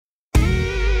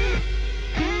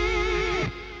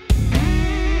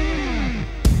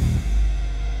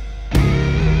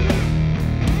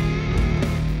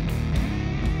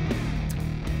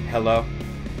hello,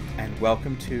 and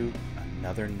welcome to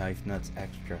another Knife Nuts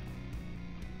Extra.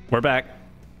 We're back.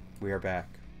 We are back.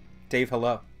 Dave,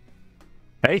 hello.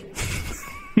 Hey.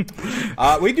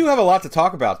 We do have a lot to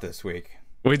talk about this week.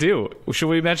 We do. Should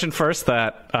we mention first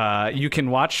that you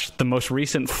can watch the most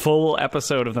recent full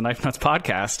episode of the Knife Nuts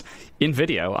podcast in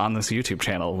video on this YouTube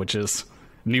channel, which is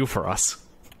new for us.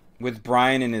 With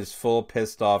Brian in his full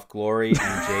pissed off glory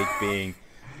and Jake being,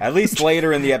 at least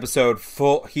later in the episode,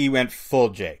 he went full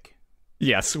Jake.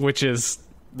 Yes, which is...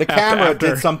 The camera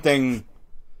did something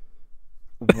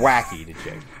wacky to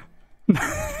Jake.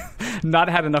 Not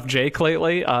had enough Jake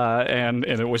lately, and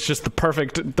it was just the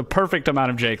perfect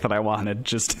amount of Jake that I wanted.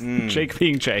 Just Jake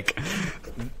being Jake.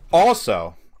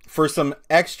 Also, for some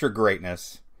extra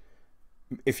greatness,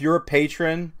 if you're a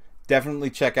patron, definitely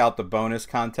check out the bonus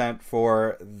content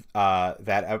for that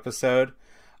episode,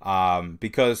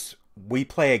 because we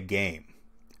play a game,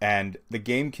 and the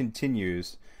game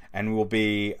continues, and will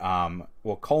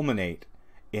culminate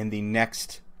in the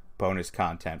next bonus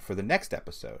content for the next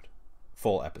episode.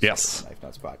 Full episode of the Knife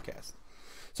Nuts podcast.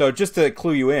 So just to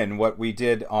clue you in, what we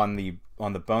did on the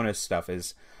bonus stuff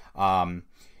is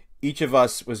each of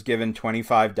us was given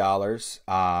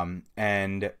 $25,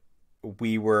 and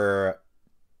we were,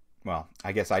 well,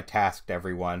 I guess I tasked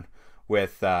everyone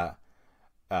with 4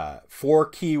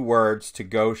 keywords to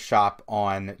go shop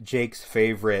on Jake's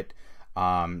favorite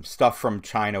stuff from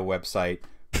China website,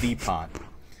 Vpon.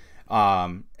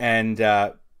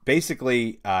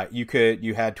 Basically, you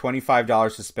had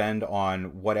 $25 to spend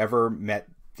on whatever met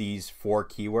these 4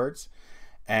 keywords,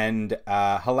 and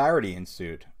hilarity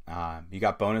ensued. You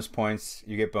got bonus points.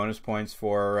 You get bonus points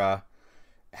for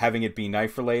having it be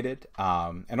knife related,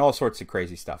 and all sorts of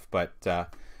crazy stuff. But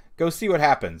go see what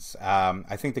happens.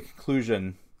 I think the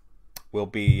conclusion will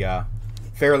be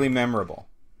fairly memorable.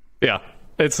 Yeah,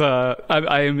 it's. I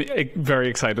am very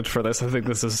excited for this. I think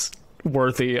this is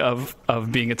worthy of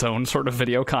being its own sort of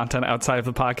video content outside of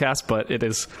the podcast, but it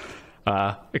is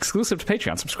exclusive to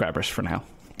Patreon subscribers for now.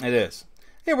 It is.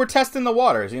 Yeah, we're testing the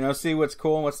waters, see what's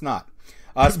cool and what's not.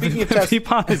 Speaking of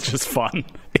Vpon is just fun.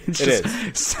 It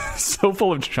is so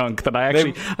full of junk that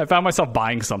I found myself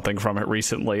buying something from it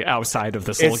recently outside of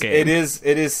this little game. It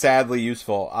is sadly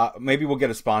useful. Maybe we'll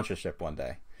get a sponsorship one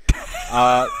day.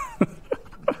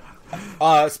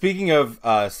 Speaking of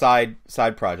side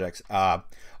projects,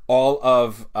 all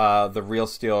of the Real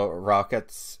Steel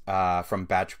rockets from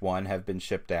Batch 1 have been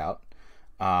shipped out.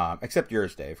 Except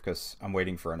yours, Dave, because I'm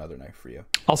waiting for another knife for you.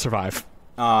 I'll survive.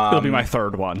 It'll be my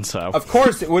third one, so... Of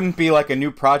course, it wouldn't be like a new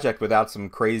project without some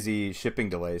crazy shipping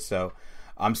delays, so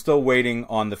I'm still waiting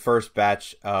on the first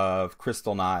batch of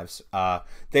crystal knives.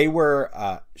 They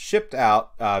were shipped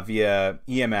out via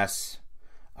EMS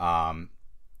from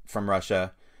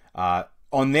Russia.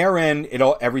 On their end,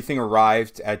 everything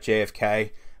arrived at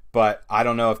JFK, but I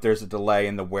don't know if there's a delay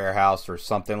in the warehouse or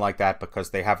something like that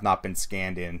because they have not been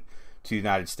scanned in to the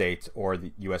United States or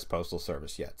the U.S. Postal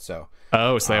Service yet. So they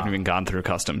haven't even gone through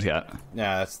customs yet.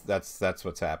 Yeah, that's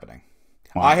what's happening.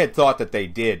 Wow. I had thought that they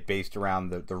did based around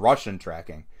the Russian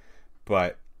tracking,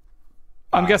 but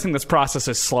I'm guessing this process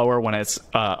is slower when it's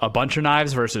a bunch of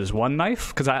knives versus one knife,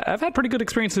 because I've had pretty good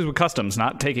experiences with customs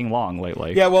not taking long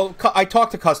lately. Yeah, well, I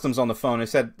talked to customs on the phone. They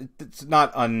said it's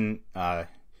not Wow,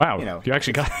 you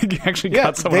actually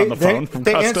got someone on the phone from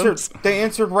customs. They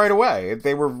answered right away.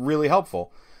 They were really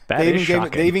helpul. They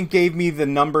even gave me the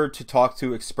number to talk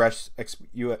to USPS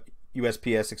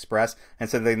Express and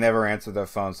said they never answered their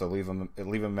phone, so leave them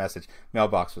a message.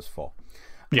 Mailbox was full.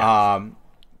 Yeah.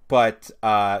 But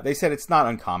they said it's not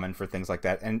uncommon for things like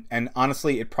that. And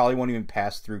honestly, it probably won't even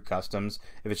pass through customs.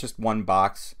 If it's just one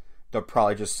box, they'll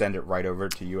probably just send it right over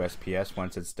to USPS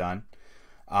once it's done.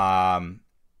 Then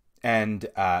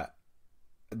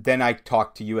I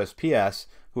talked to USPS,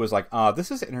 who was like,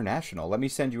 this is international. Let me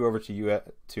send you over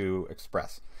to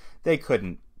Express. They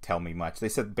couldn't tell me much. They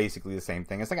said basically the same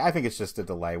thing. It's like, I think it's just a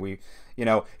delay.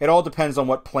 It all depends on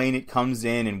what plane it comes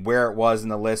in and where it was in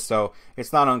the list. So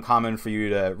it's not uncommon for you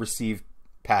to receive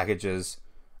packages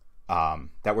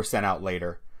that were sent out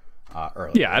later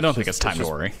early. Yeah, I don't think it's time to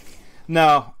worry.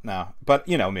 No. But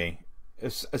me.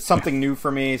 It's something new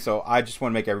for me, so I just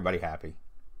want to make everybody happy.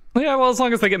 Yeah, well, as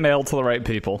long as they get mailed to the right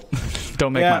people.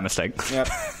 Don't make my mistake. Yep.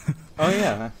 Oh,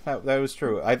 yeah, that was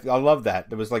true. I love that.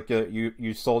 It was like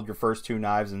you sold your first 2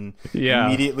 knives and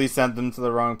immediately sent them to the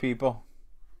wrong people.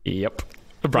 Yep.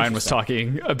 Brian was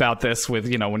talking about this with,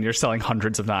 when you're selling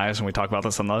hundreds of knives, and we talk about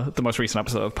this on the most recent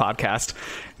episode of the podcast,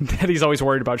 that he's always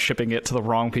worried about shipping it to the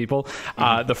wrong people.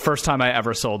 Mm-hmm. The first time I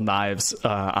ever sold knives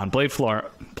on Blade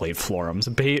Forums.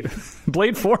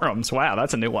 Wow,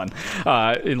 that's a new one.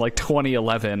 In like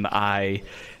 2011, I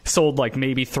sold like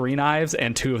maybe 3 knives,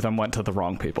 and 2 of them went to the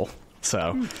wrong people.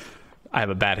 So I have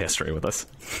a bad history with this.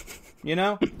 You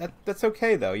know, that's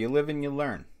okay though. You live and you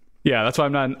learn. Yeah, that's why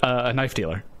I'm not a knife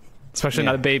dealer, especially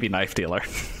not a baby knife dealer.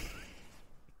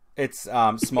 It's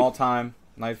small time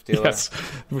knife dealer. Yes,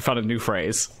 we found a new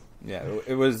phrase. Yeah,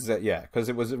 it was because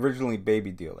it was originally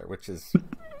baby dealer, which is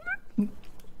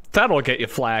that'll get you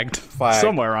flagged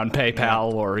somewhere on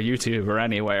PayPal or YouTube or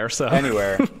anywhere. So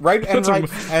anywhere, right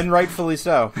and rightfully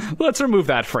so. Let's remove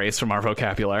that phrase from our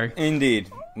vocabulary.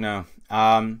 Indeed, no.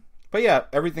 But yeah,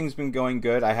 everything's been going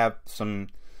good. I have some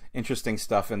interesting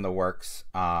stuff in the works.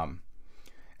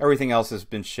 Everything else has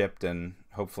been shipped, and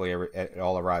hopefully it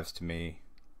all arrives to me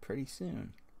pretty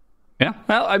soon. Yeah,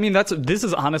 well, I mean, this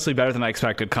is honestly better than I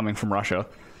expected coming from Russia.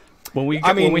 When we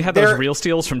had those real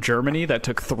steels from Germany that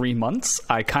took 3 months,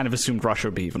 I kind of assumed Russia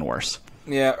would be even worse.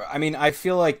 Yeah, I mean, I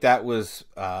feel like that was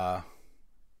at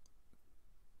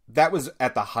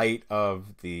the height of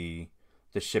the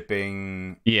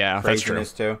shipping. Yeah, that's true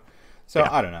too. So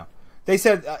I don't know. They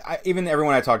said even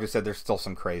everyone I talked to said there's still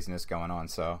some craziness going on.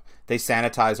 So they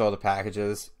sanitize all the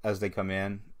packages as they come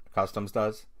in. Customs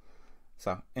does.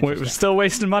 So we're still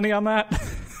wasting money on that.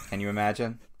 Can you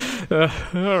imagine? All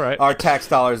right, our tax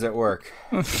dollars at work.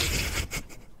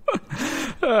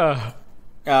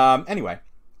 Anyway,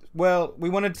 well, we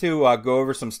wanted to go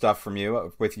over some stuff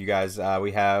with you guys.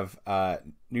 We have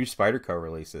new Spyderco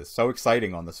releases. So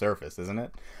exciting on the surface, isn't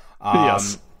it?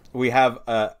 Yes. We have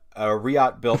a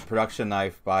Riot built production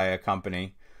knife by a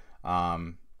company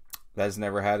that has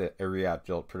never had a Riot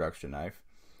built production knife.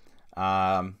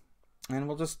 And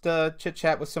we'll just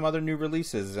chit-chat with some other new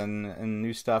releases and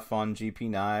new stuff on GP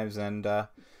knives and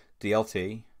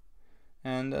DLT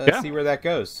and see where that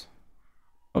goes.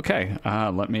 Okay,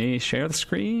 let me share the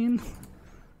screen.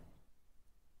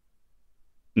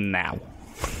 Now.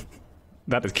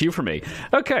 That is cue for me.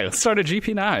 Okay, let's start at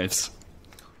GP knives.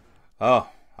 Oh,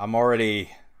 I'm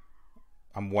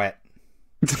wet.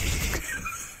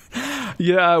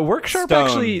 Yeah, Worksharp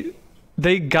actually,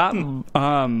 they got...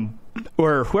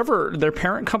 or whoever their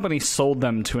parent company sold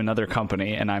them to another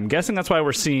company, and I'm guessing that's why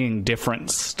we're seeing different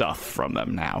stuff from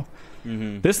them now.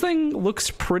 Mm-hmm. This thing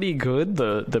looks pretty good.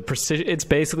 The precision, it's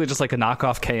basically just like a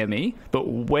knockoff KME, but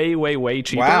way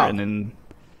cheaper. Wow. And then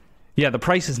the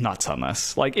price is nuts on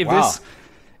this. Like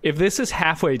if this is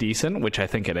halfway decent, which I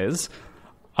think it is,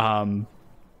 I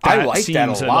like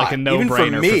that a lot. Like a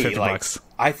no-brainer for $50.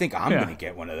 I think I'm going to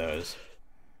get one of those.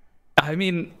 I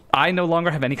mean, I no longer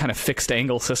have any kind of fixed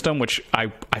angle system, which I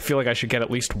feel like I should get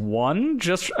at least one.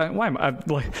 Just why am I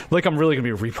like I'm really going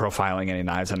to be reprofiling any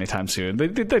knives anytime soon.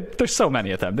 There's so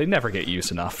many of them; they never get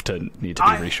used enough to need to be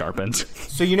resharpened.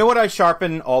 So you know what I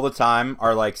sharpen all the time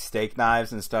are like steak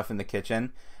knives and stuff in the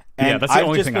kitchen. And that's the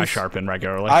only thing I sharpen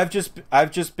regularly. I've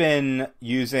just been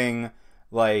using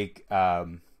like what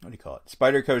do you call it?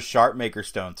 Spyderco Sharp Maker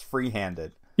stones,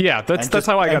 free-handed. Yeah, that's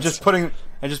how I got. Just putting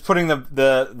the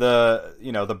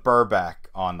burr back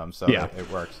on them, so it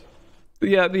works.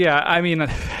 Yeah. I mean,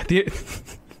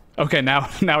 okay, now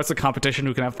it's a competition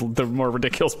who can have the more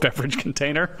ridiculous beverage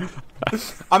container.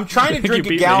 I'm trying to drink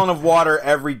a gallon of water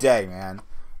every day, man.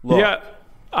 Look. Yeah,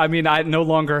 I mean, I no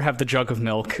longer have the jug of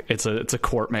milk. It's a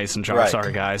quart mason jar. Right.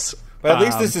 Sorry, guys. But at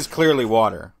least this is clearly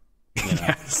water. You know?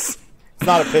 Yes, it's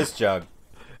not a piss jug.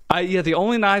 The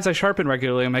only knives I sharpen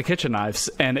regularly are my kitchen knives,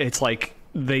 and it's like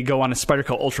they go on a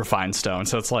Spyderco ultrafine stone.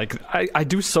 So it's like I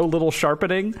do so little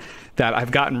sharpening that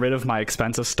I've gotten rid of my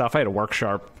expensive stuff. I had a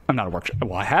Worksharp. I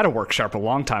had a Worksharp a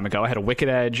long time ago. I had a Wicked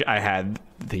Edge. I had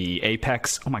the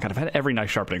Apex. Oh my god, I've had every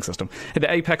knife sharpening system. I had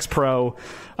the Apex Pro.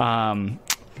 I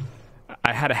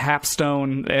had a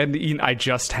Hapstone, and I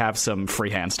just have some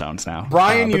freehand stones now.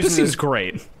 Brian uses this is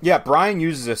great. Yeah, Brian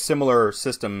uses a similar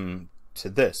system to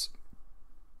this.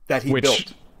 That he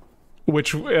built.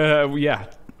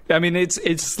 I mean,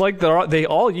 it's like they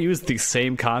all use the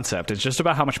same concept. It's just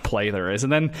about how much play there is.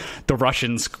 And then the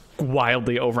Russians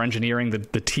wildly over-engineering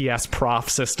the TS Prof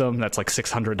system that's like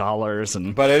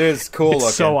 $600. But it is cool looking.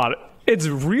 So odd. It's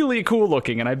really cool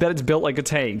looking, and I bet it's built like a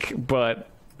tank. But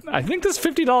I think this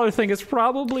 $50 thing is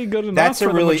probably good enough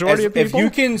for the majority of people. If you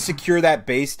can secure that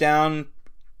base down,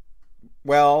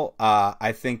 well,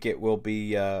 I think it will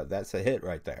be. That's a hit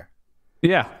right there.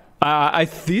 Yeah.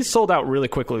 These sold out really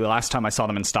quickly the last time I saw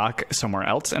them in stock somewhere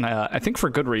else, and I think for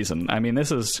good reason. I mean,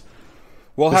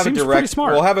 we'll have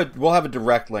a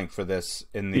direct link for this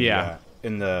in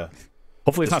the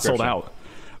hopefully it's not sold out.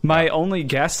 My only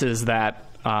guess is that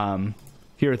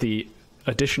here are the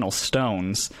additional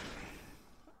stones,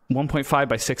 1.5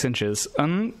 by 6 inches.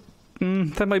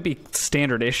 that might be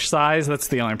standard-ish size. That's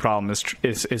the only problem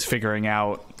is figuring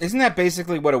out. Isn't that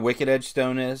basically what a Wicked Edge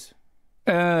stone is?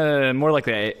 More like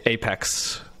the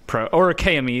Apex Pro or a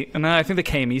KME. No, I think the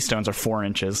KME stones are 4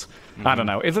 inches. Mm-hmm. I don't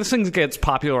know. If this thing gets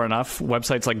popular enough,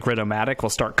 websites like Gridomatic will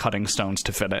start cutting stones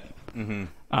to fit it.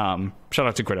 Mm-hmm. Shout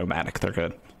out to Gridomatic. They're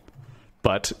good.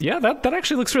 But yeah, that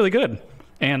actually looks really good.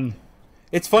 And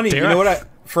it's funny, you know what?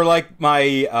 For like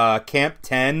my Camp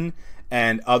 10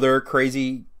 and other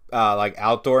crazy like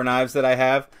outdoor knives that I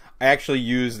have, I actually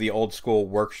use the old school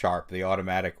Work Sharp, the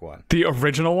automatic one. The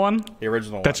original one? The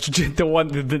original one. That's the one,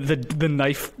 the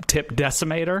knife tip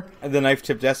decimator? The knife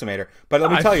tip decimator. But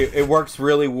let me tell you, it works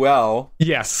really well.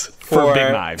 Yes, for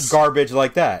big knives. Garbage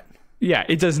like that. Yeah,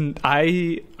 it doesn't.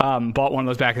 I bought one of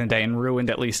those back in the day and ruined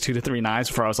at least 2 to 3 knives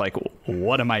before I was like,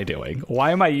 what am I doing?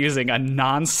 Why am I using a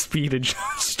non-speed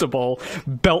adjustable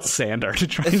belt sander to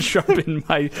try and sharpen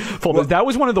my folders? Well, that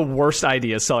was one of the worst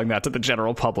ideas, selling that to the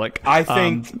general public. I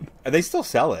think they still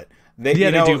sell it. They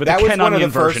do, but the Ken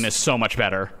Onion version is so much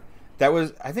better. That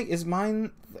was, I think, is mine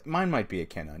might be a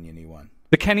Ken Onion-y one.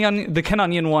 The Ken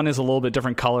Onion one is a little bit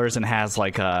different colors and has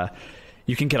like a...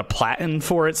 You can get a platen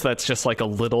for it, so that's just like a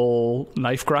little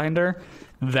knife grinder.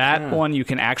 That one, you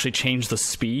can actually change the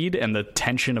speed and the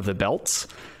tension of the belts.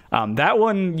 That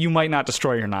one, you might not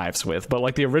destroy your knives with, but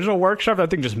like the original Work Sharp, that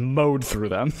thing just mowed through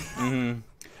them. Mm-hmm.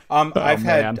 I've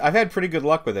had pretty good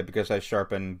luck with it because I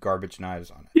sharpen garbage knives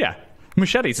on it. Yeah,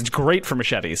 machetes. It's great for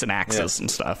machetes and axes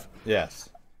and stuff. Yes.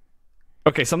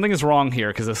 Okay, something is wrong here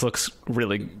because this looks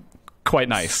really quite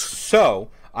nice.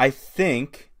 So I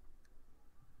think.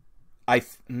 I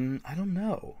don't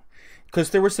know,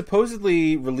 because they were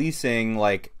supposedly releasing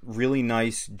like really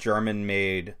nice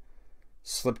German-made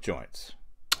slip joints.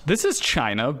 This is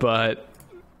China, but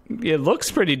it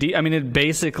looks pretty deep. I mean, it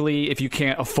basically, if you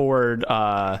can't afford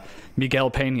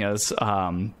Miguel Pena's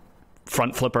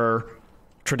front flipper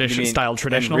style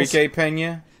traditionals, Enrique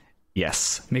Pena.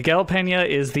 Yes, Miguel Pena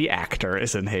is the actor,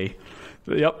 isn't he?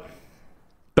 Yep,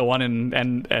 the one in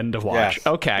End of Watch. Yes.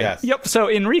 Okay. Yes. Yep. So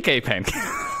Enrique Pena.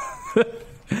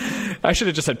 I should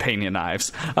have just said Pena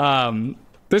knives.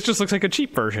 This just looks like a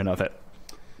cheap version of it.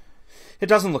 It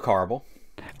doesn't look horrible.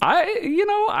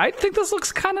 I think this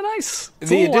looks kind of nice.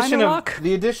 The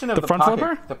addition of the front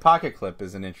flipper, the pocket clip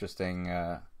is an interesting.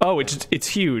 It's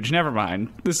huge. Never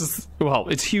mind.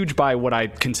 It's huge by what I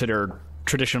consider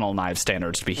traditional knife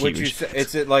standards to be huge.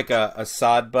 Is it like a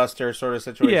sod buster sort of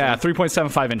situation? Yeah,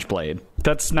 3.75-inch blade.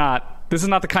 This is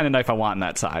not the kind of knife I want in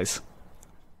that size.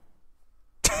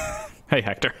 Hey,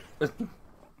 Hector.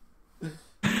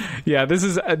 Yeah, this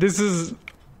is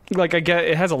like, I get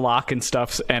it has a lock and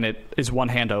stuff, and it is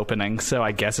one-hand opening, so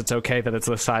I guess it's okay that it's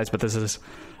this size, but this is,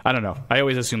 I don't know. I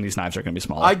always assume these knives are going to be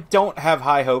smaller. I don't have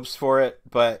high hopes for it,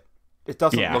 but it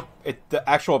doesn't look, the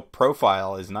actual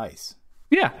profile is nice.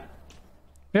 Yeah.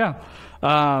 Yeah.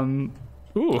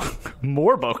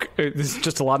 More Boker. This is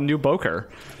just a lot of new Boker.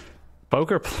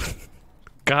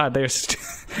 God,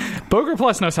 Boker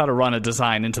Plus knows how to run a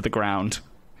design into the ground.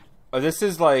 Oh, this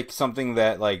is like something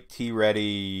that like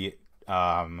T-Ready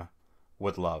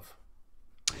would love.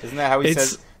 Isn't that how he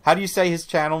says? How do you say his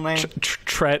channel name?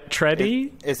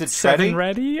 Treddy? Is it Seven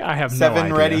Ready? I have no idea.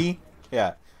 Seven Ready?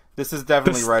 Yeah. This is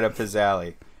definitely right up his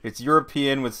alley. It's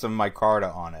European with some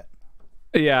micarta on it.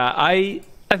 Yeah, I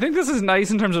think this is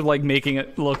nice in terms of like making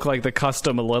it look like the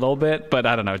custom a little bit, but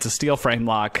I don't know. It's a steel frame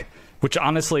lock, which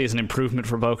honestly is an improvement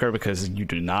for Boker because you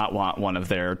do not want one of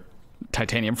their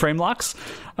titanium frame locks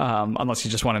unless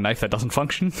you just want a knife that doesn't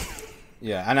function.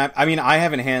 Yeah, and I mean, I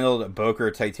haven't handled a Boker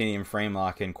titanium frame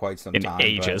lock in quite some time. In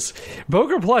ages.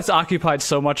 Boker Plus occupied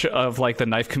so much of like the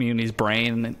knife community's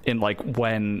brain in like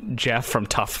when Jeff from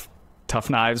Tough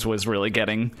Knives was really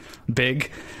getting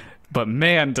big. But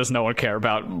man, does no one care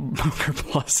about Boker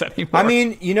Plus anymore. I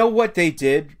mean, you know what they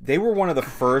did? They were one of the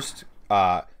first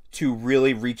to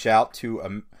really reach out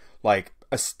to like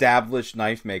established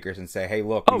knife makers and say, "Hey,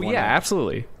 look."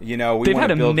 Absolutely. You know, they've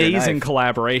had amazing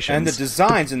collaborations, and the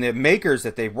designs and the makers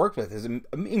that they've worked with is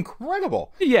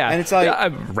incredible. Yeah, and it's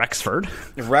like Rexford,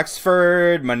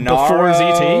 Monaro, before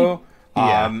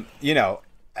ZT. You know,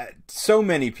 so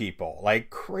many people, like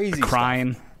crazy.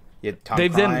 Crine. Stuff.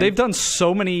 Yeah, they've done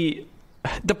so many.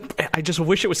 I just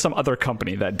wish it was some other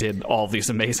company that did all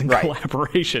these amazing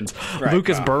collaborations. Right.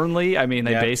 Lucas Burnley. I mean,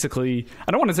 they basically.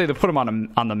 I don't want to say they put him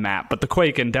on the map, but the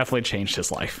Quaken definitely changed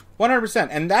his life. 100%,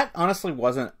 and that honestly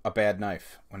wasn't a bad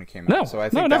knife when it came out. No, so I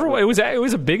think never. It was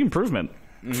a big improvement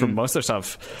from most of their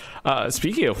stuff.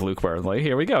 Speaking of Luke Burnley,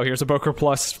 here we go. Here's a Boker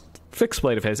Plus fixed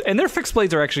blade of his, and their fixed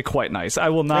blades are actually quite nice. I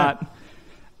will not. Yeah.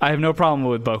 I have no problem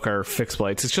with Boker fixed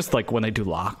blades. It's just like when they do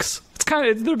locks. It's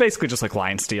they're basically just like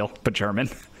Lion Steel, but German.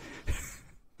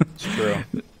 It's true.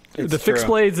 The fixed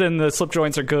blades and the slip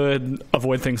joints are good.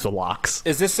 Avoid things with locks.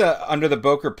 Is this under the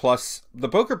Boker Plus? The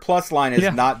Boker Plus line is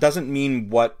doesn't mean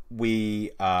what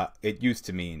it used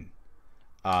to mean.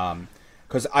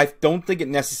 Because I don't think it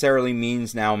necessarily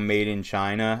means now made in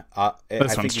China.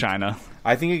 This one's China.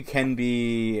 I think it can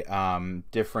be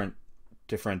different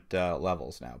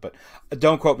levels now, but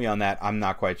don't quote me on that. I'm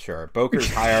not quite sure.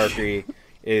 Boker's hierarchy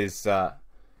is it's a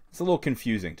little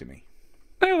confusing to me.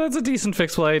 Yeah, that's a decent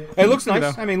fixed blade. It looks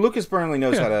nice. I mean, Lucas Burnley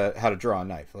knows how to draw a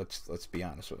knife. Let's be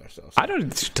honest with ourselves.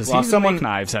 Does he even make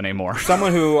knives anymore?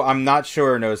 Someone who I'm not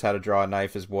sure knows how to draw a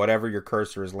knife is whatever your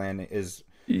cursor is landing is.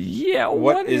 Yeah.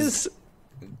 What is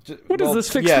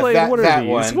this fixed blade? What are these?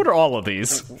 One. What are all of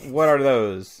these? What are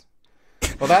those?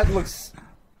 Well, that looks.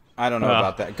 I don't know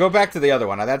about that. Go back to the other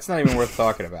one. That's not even worth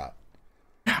talking about.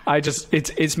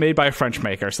 It's made by a French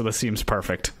maker, so this seems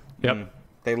perfect. Yep.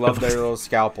 They love their little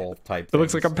scalpel type things. It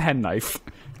looks like a pen knife.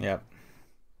 Yep.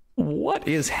 What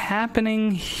is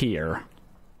happening here?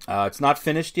 It's not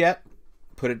finished yet.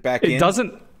 Put it back in. It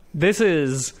doesn't. This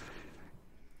is.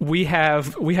 We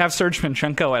have Serge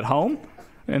Panchenko at home,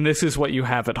 and this is what you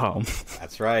have at home.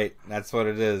 That's right. That's what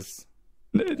it is.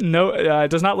 No,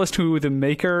 it does not list who the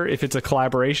maker, if it's a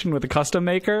collaboration with a custom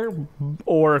maker,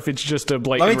 or if it's just a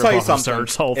blatant rip-off of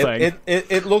Serge's whole thing.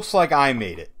 It looks like I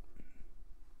made it.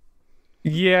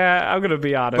 Yeah, I'm gonna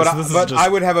be honest. But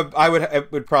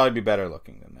it would probably be better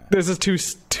looking than that. This is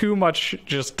too much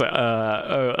just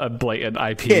a blatant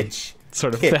IP Kitsch.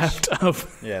 Sort of theft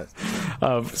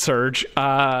of Surge.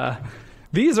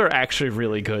 These are actually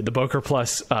really good. The Boker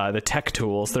Plus, the tech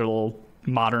tools, they're little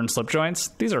modern slip joints.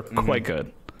 These are quite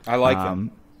good. I like them.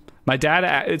 My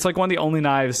dad, it's like one of the only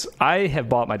knives. I have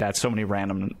bought my dad so many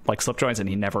random like slip joints, and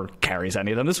he never carries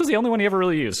any of them. This was the only one he ever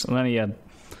really used. And then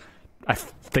I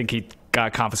think he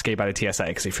got confiscated by the TSA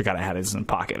because he forgot I had his in his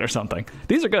pocket or something.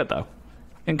 These are good, though.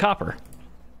 In copper.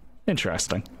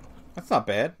 Interesting. That's not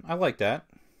bad. I like that.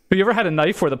 Have you ever had a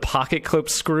knife where the pocket clip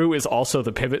screw is also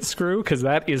the pivot screw? Because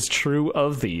that is true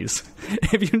of these.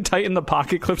 If you tighten the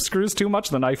pocket clip screws too much,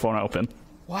 the knife won't open.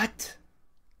 What?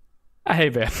 Hey,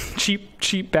 man.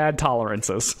 Cheap bad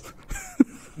tolerances.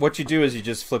 What you do is you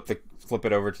just flip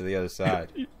it over to the other side.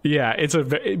 Yeah,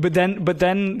 but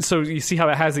then so you see how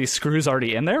it has these screws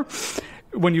already in there?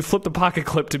 When you flip the pocket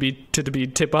clip to be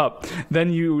tip up,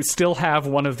 then you still have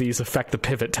one of these affect the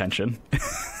pivot tension.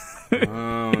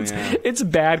 It's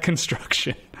bad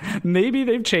construction. Maybe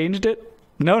they've changed it.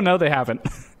 No, they haven't.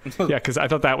 Yeah, because I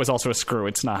thought that was also a screw.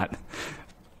 It's not.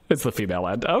 It's the female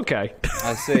end. Okay.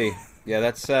 I see. Yeah,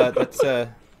 that's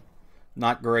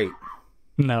not great.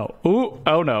 No. Ooh.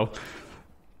 Oh no.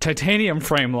 Titanium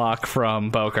frame lock from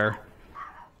Boker.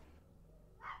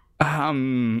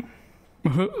 Who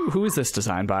is this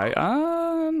designed by?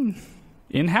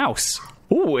 In-house.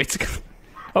 Ooh, it's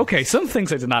okay. Some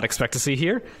things I did not expect to see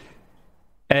here.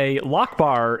 A lock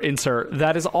bar insert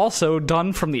that is also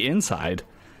done from the inside.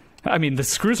 I mean, the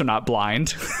screws are not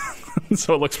blind,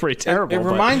 so it looks pretty terrible. It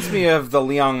reminds me of the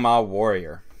Liang Ma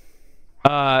Warrior.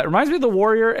 It reminds me of the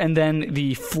Warrior, and then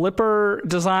the flipper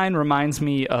design reminds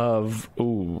me of...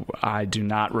 Ooh, I do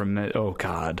not remember... Oh,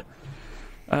 God.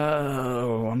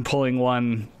 Oh, I'm pulling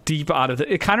one deep out of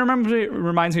the... It kind of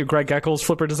reminds me of Greg Eckel's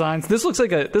flipper designs. This looks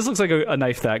like a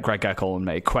knife that Greg Eckel would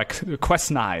make.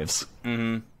 Quest Knives.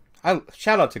 Mm-hmm.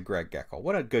 Shout out to Greg Eckel.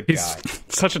 What a good guy. He's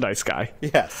such a nice guy.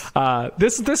 Yes.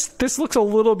 This looks a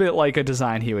little bit like a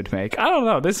design he would make. I don't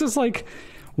know. This is like...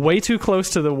 way too close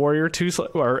to the Warrior 2,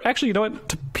 or actually, you know what?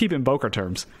 To peep in Boker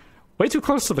terms, way too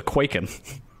close to the Quaken.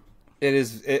 It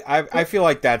is. I feel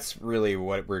like that's really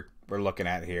what we're looking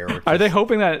at here. Are they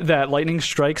hoping that lightning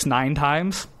strikes 9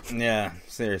 times? Yeah,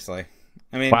 seriously.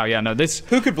 I mean, wow. Yeah, no. This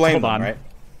who could blame them, right?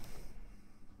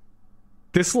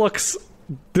 This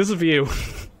view.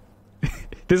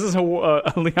 This is a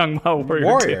Liang Ma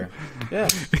Warrior 2. Yeah.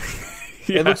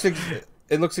 Yeah.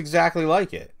 It looks exactly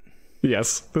like it.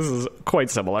 Yes, this is quite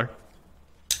similar.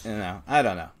 I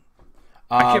don't know.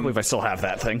 I can't believe I still have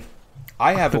that thing.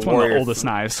 I have it's one of the oldest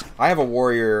knives. I have a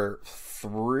Warrior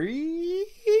 3.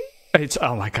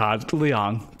 Oh my God,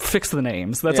 Leon, fix the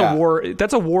names. That's a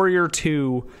Warrior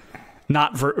 2,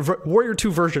 not Warrior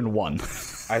 2 version 1.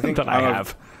 I think I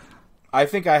have. I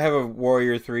think I have a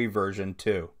Warrior 3 version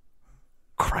 2.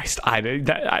 Christ, it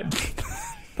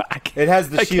has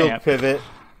the shield pivot.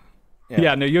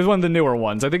 Yeah, no, you have one of the newer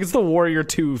ones. I think it's the Warrior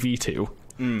 2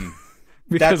 V2.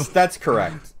 That's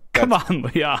correct. Come on,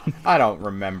 Leon. I don't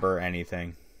remember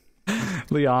anything.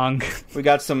 Leon. We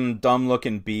got some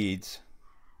dumb-looking beads.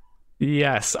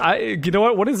 Yes. You know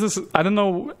what? What is this? I don't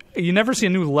know. You never see a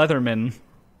new Leatherman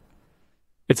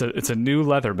It's a new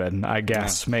Leatherman, I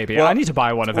guess. Yeah. Maybe I need to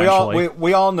buy one eventually.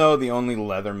 We all know the only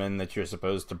Leatherman that you're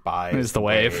supposed to buy is the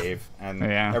Wave, and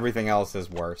everything else is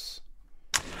worse.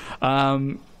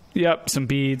 Yep, some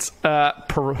beads.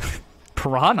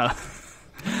 Piranha.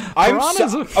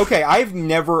 I've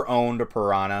never owned a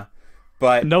Piranha,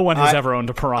 but no one has ever owned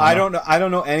a Piranha. I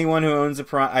don't know anyone who owns a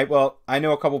Piranha. I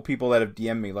know a couple people that have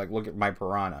DM'd me like, look at my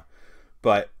Piranha,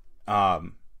 but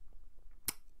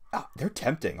they're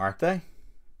tempting, aren't they?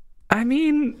 I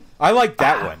mean, I like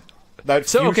that one.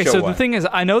 So the thing is,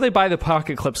 I know they buy the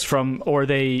pocket clips from, or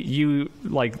this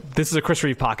is a Chris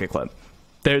Reeve pocket clip.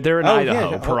 They're in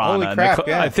Idaho, Piranha. Holy crap,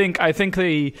 I think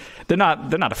they're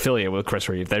not affiliated with Chris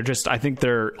Reeve. I think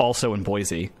they're also in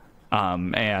Boise,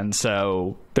 and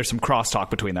so there's some crosstalk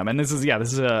between them. And this is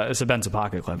a Benza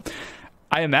pocket clip.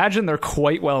 I imagine they're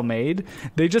quite well made.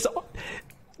 They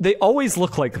always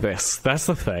look like this. That's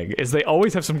the thing, is they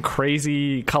always have some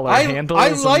crazy color handles. I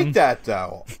like that,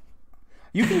 though.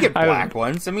 You can get black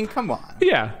ones. I mean, come on.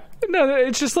 Yeah. No,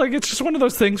 it's just one of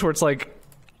those things where it's like,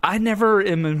 I never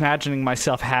am imagining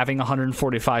myself having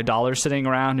 $145 sitting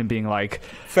around and being like,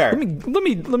 fair.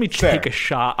 Let me take a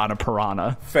shot on a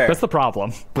Piranha. Fair. That's the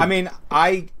problem. I mean,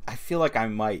 I feel like I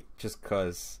might, just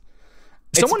because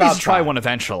someone needs to try one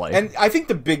eventually. And I think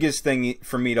the biggest thing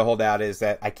for me to hold out is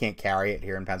that I can't carry it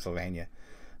here in Pennsylvania.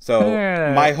 So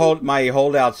my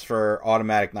holdouts for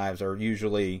automatic knives are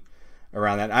usually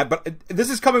around that. But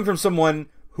this is coming from someone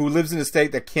who lives in a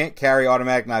state that can't carry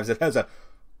automatic knives. That has a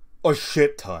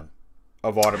shit ton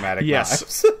of automatic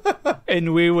knives.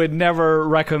 And we would never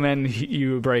recommend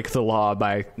you break the law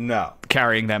by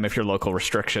carrying them if your local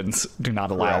restrictions do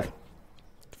not allow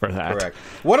for that. Correct.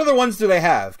 What other ones do they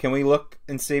have? Can we look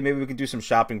and see? Maybe we can do some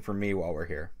shopping for me while we're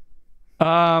here.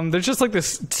 There's just like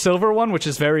this silver one, which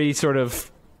is very sort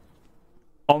of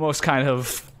almost kind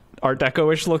of Art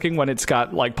Deco-ish looking when it's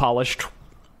got like polished.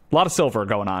 A lot of silver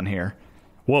going on here.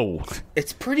 Whoa.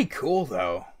 It's pretty cool,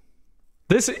 though.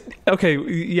 I'm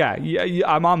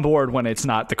on board when it's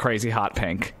not the crazy hot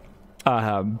pink.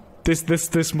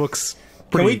 This looks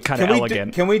pretty kind of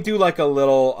elegant. Can we do like a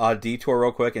little detour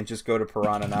real quick and just go to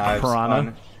Piranha Knives?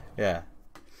 Piranha? Yeah.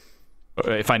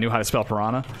 If I knew how to spell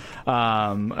Piranha.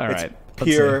 All right.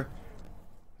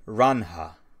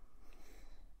 Piranha.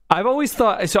 I've always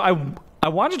thought... So I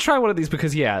wanted to try one of these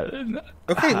because,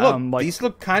 Okay, look. These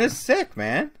look kind of sick,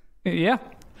 man. Yeah.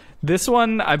 This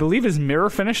one, I believe, is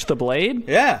mirror finish the blade.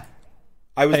 Yeah.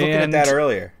 I was looking at that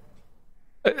earlier.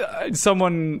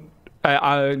 Someone...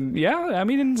 I mean,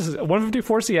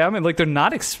 154 CM, and like they're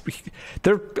not...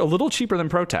 they're a little cheaper than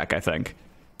ProTech, I think.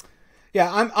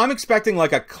 Yeah, I'm expecting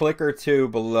like a click or two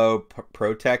below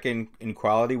ProTech in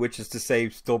quality, which is to say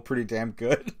still pretty damn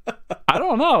good. I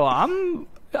don't know. I'm...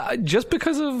 just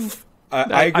because of...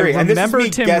 I agree. I remember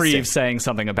Tim Reeves saying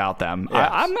something about them. Yes.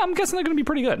 I'm guessing they're going to be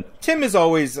pretty good. Tim is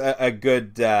always a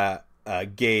good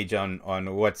gauge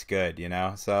on what's good, you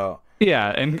know. So yeah,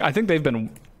 and I think they've been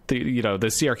the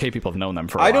CRK people have known them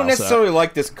for a while. I don't necessarily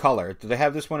like this color. Do they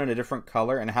have this one in a different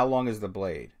color? And how long is the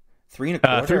blade? 3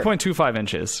 1/4. 3.25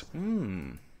 inches.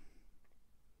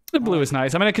 The blue is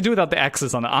nice. I mean, I could do without the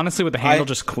X's on it. Honestly, with the handle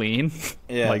just clean,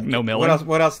 like no milling.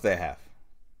 What else do they have?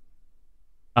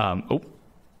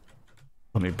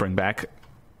 Let me bring back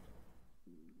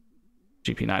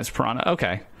GP Knives Piranha.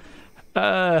 Okay.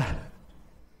 I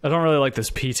don't really like this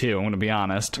P2, I'm going to be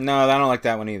honest. No, I don't like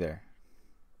that one either.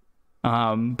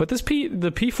 But the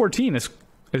P14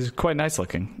 is quite nice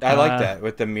looking. I like that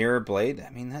with the mirror blade. I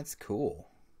mean, that's cool.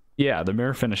 Yeah, the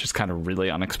mirror finish is kind of really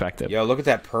unexpected. Yo, look at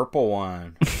that purple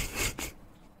one.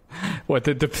 What,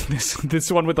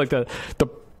 this one with like the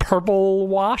purple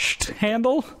washed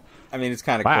handle? I mean, it's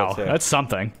kind of cool too. That's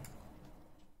something.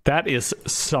 That is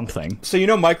something. So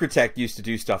Microtech used to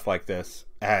do stuff like this,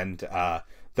 and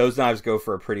those knives go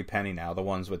for a pretty penny now, the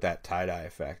ones with that tie-dye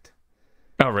effect.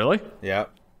 Oh, really? Yep.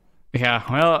 Yeah,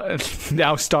 well,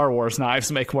 now Star Wars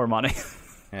knives make more money.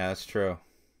 Yeah, that's true.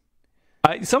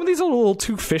 Some of these are a little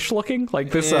too fish-looking. Like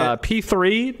this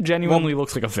P3 genuinely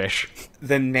looks like a fish.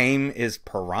 The name is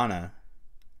Piranha.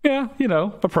 Yeah,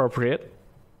 appropriate.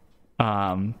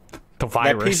 The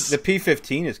virus. The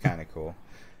P15 is kind of cool.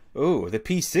 Ooh, the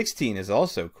P16 is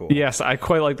also cool. Yes, I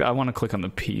quite like that. I want to click on the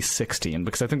P16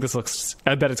 because I think this looks...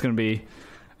 I bet it's going to be...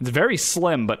 It's very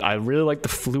slim, but I really like the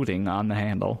fluting on the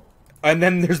handle. And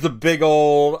then there's the big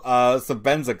old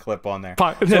Sebenza clip on there.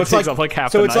 So it's like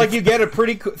half So the it's knife. like you get a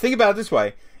pretty... Think about it this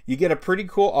way. You get a pretty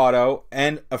cool auto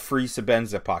and a free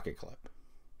Sebenza pocket clip.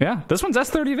 Yeah, this one's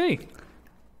S30V.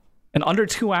 And under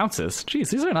 2 ounces.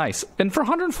 Jeez, these are nice. And for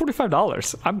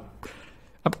 $145, I'm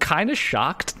kind of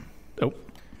shocked. Oh.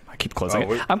 keep closing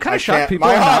Oh, it. I'm kind I of shocked can't- people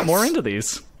my are not eyes. more into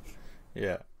these.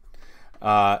 Yeah.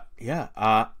 I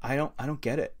don't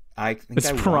get it. I think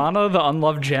Is Piranha the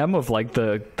unloved gem of like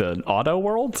the auto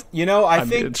world? You know, I mean,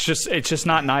 think it's just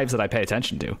not knives that I pay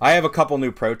attention to. I have a couple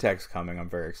new Protex coming. I'm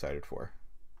very excited for.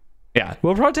 Yeah,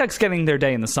 well, Protec's getting their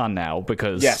day in the sun now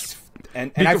because Yes,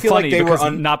 and I feel like they because,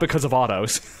 were not because of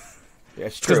autos, Yeah,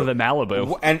 it's because true. of the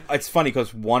Malibu. And it's funny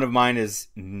because one of mine is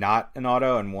not an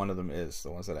auto, and one of them is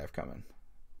the ones that I have coming.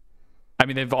 I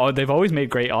mean, they've always made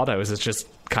great autos. It's just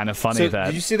kind of funny So, that.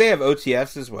 did you see they have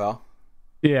OTFs as well?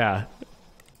 Yeah,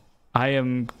 I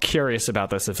am curious about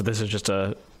this. If this is just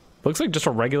looks like just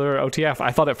a regular OTF.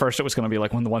 I thought at first it was going to be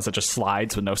like one of the ones that just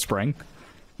slides with no spring.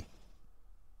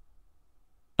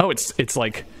 Oh, it's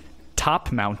like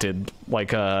top mounted,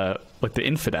 like the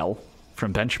Infidel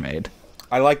from Benchmade.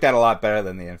 I like that a lot better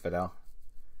than the Infidel.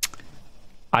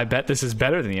 I bet this is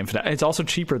better than the Infidel. It's also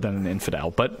cheaper than an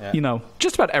Infidel, but Yeah. you know,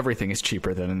 just about everything is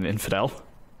cheaper than an Infidel.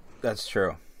 That's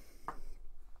true.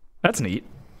 That's neat.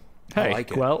 Hey,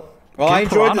 like it. well, I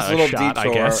give enjoyed Piranha this a little shot, I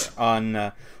detour guess.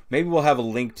 on. Maybe we'll have a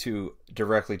link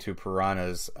directly to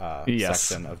Piranha's Yes.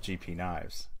 section of GP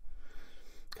knives.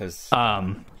 Because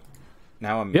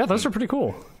now I'm. Yeah, those are pretty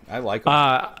cool. I like them.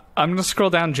 I'm gonna scroll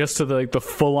down just to the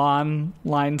full-on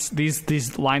lines.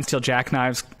 These line steel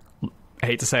jackknives. I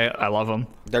hate to say it, I love them.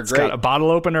 They're It's great. got a bottle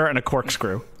opener and a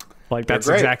corkscrew. Like that's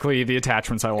great. exactly the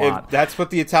attachments I want. That's what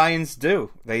the Italians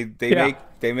do. They Yeah.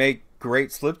 make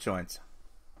great slip joints.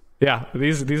 Yeah,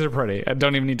 these are pretty. I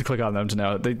don't even need to click on them to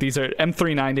know. These are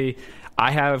M390.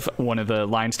 I have one of the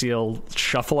line steel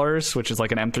shufflers, which is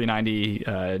like an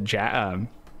M390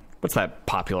 what's that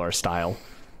popular style?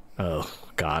 Oh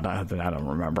God, I don't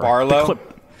remember. Barlow?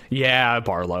 Yeah,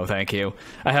 Barlow. Thank you.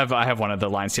 I have one of the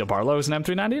line steel Barlows in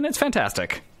M390, and it's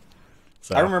fantastic.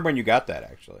 So, I remember when you got that,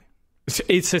 actually.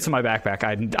 it sits in my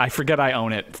backpack. I forget I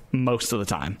own it most of the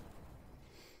time.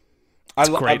 It's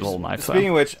a great little knife. Speaking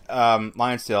of which,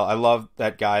 Lion Steel, I love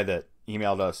that guy that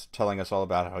emailed us telling us all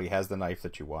about how he has the knife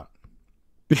that you want.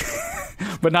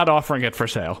 But not offering it for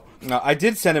sale. No, I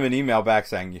did send him an email back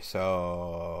saying,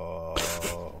 so...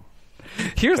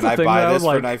 Here's Can the I thing, buy though, this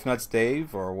like, for Knife Nuts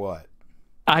Dave, or what?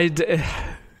 I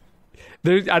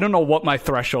don't know what my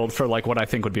threshold for like what I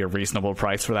think would be a reasonable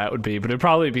price for that would be, but it'd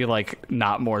probably be like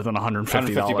not more than $150.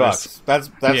 $150. That's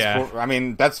Yeah. I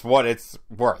mean, that's what it's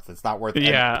worth. It's not worth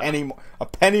Yeah. a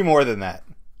penny more than that.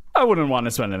 I wouldn't want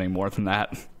to spend any more than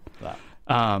that.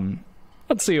 No.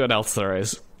 Let's see what else there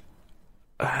is.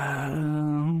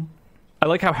 I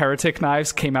like how Heretic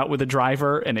Knives came out with a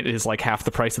driver, and it is like half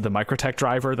the price of the Microtech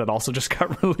driver that also just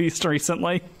got released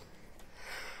recently.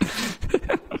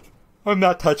 I'm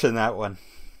not touching that one.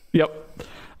 Yep.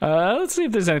 Let's see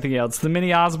if there's anything else. The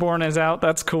Mini Osborne is out.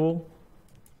 That's cool.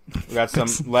 We got some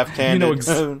left-handed...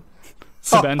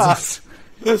 Sabenzas.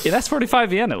 Yeah, that's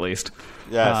 45 yen at least.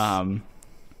 Yes.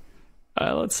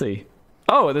 Let's see.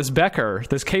 Oh, this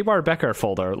K-Bar Becker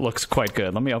folder looks quite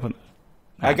good. Let me open.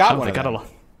 I got one of them.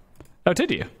 Oh,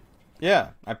 did you? Yeah,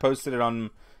 I posted it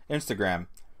on Instagram.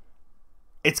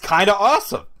 It's kind of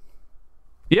awesome.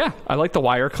 Yeah, I like the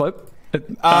wire clip.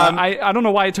 I don't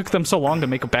know why it took them so long to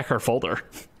make a Becker folder,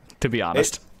 to be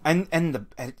honest.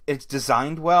 It's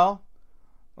designed well,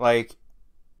 like,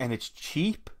 and it's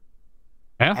cheap.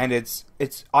 Yeah. And it's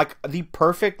like the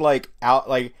perfect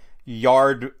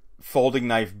yard folding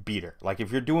knife beater. Like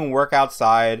if you're doing work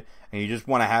outside and you just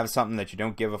want to have something that you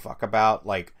don't give a fuck about,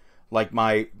 like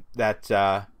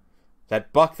that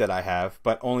buck that I have,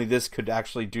 but only this could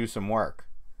actually do some work.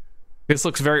 This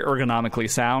looks very ergonomically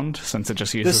sound since it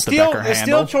just uses the steel, Becker the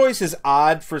handle. steel choice is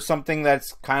odd for something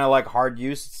that's kind of like hard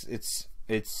use. It's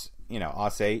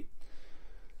AUS 8.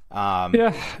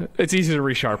 Yeah, it's easy to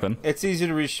resharpen. It's easy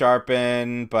to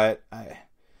resharpen, but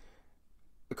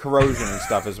corrosion and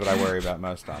stuff is what I worry about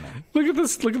most on it. Look at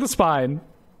this. Look at the spine.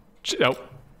 Oh,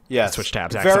 yes. Switch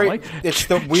tabs accidentally. It's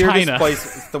the weirdest China.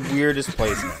 place. It's the weirdest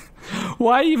placement.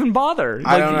 Why even bother?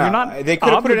 I don't know. You're not They could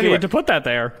have put it anywhere. obligated to put that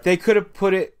there. They could have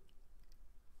put it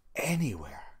anywhere.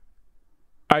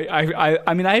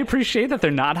 I mean, I appreciate that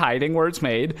they're not hiding where it's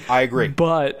made. I agree.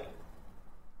 But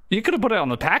you could have put it on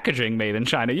the packaging made in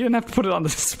China. You didn't have to put it on the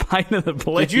spine of the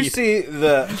blade. Did you see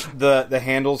the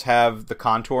handles have the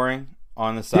contouring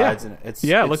on the sides? Yeah,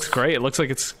 And it looks great. It looks like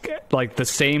it's like the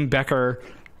same Becker,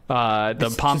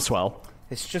 the palm swell.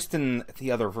 It's just in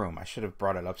the other room. I should have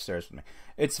brought it upstairs with me.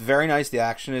 It's very nice. The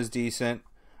action is decent.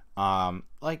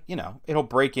 It'll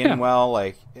break in well.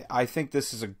 Like, I think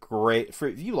this is a great for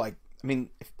if you like. I mean,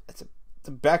 it's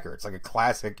a Becker. It's like a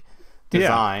classic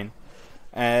design,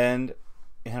 and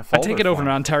I take it over an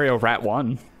Ontario Rat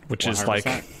 1, which 100%. Is like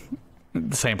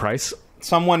the same price.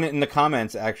 Someone in the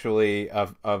comments actually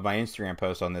of my Instagram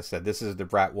post on this said this is the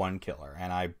Brat 1 killer,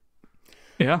 and I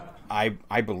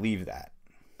believe that.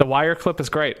 The wire clip is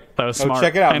great. That was smart.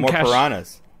 Check it out. And more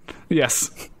piranhas. Yes.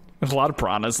 There's a lot of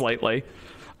piranhas lately.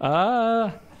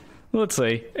 Let's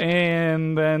see.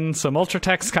 And then some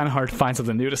Ultratechs. Kind of hard to find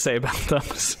something new to say about them.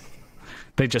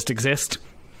 They just exist.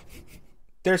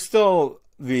 They're still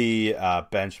the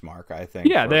benchmark, I think.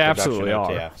 Yeah, they absolutely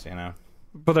OTFs, are.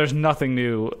 But there's nothing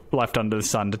new left under the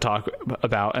sun to talk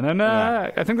about. And then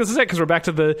I think this is it, because we're back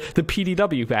to the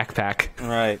PDW backpack.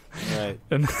 Right.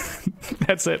 And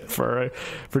that's it for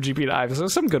GP Dive. So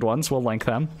some good ones. We'll link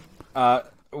them.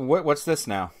 What's this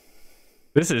now?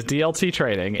 This is DLT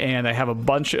Trading, and I have a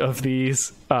bunch of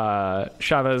these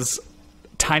Chavez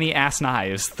tiny ass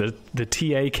knives, the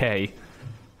TAK,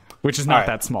 which is not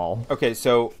that small. Okay,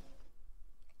 so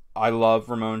I love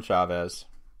Ramon Chavez.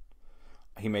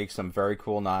 He makes some very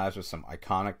cool knives with some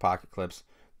iconic pocket clips.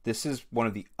 This is one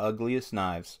of the ugliest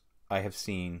knives I have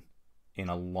seen in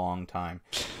a long time.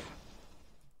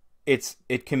 It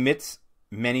commits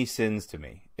many sins to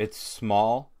me. It's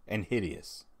small and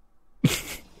hideous.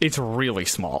 It's really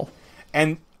small.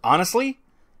 And honestly,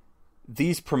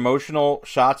 these promotional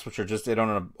shots, which are just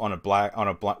on a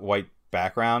white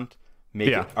background,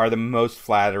 are the most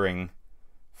flattering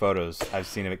photos I've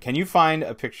seen of it. Can you find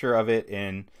a picture of it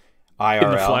in IRL?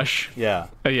 In the flesh? Yeah.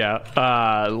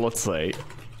 Let's see.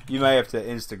 You may have to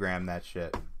Instagram that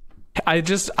shit. I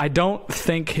don't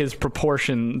think his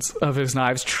proportions of his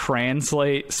knives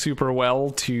translate super well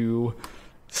to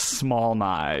small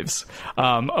knives.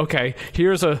 Okay,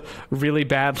 here's a really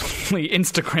badly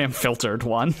Instagram filtered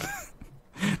one.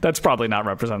 That's probably not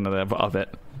representative of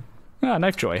it.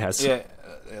 Knife Joy has. Yeah,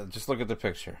 just look at the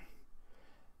picture.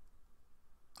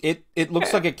 It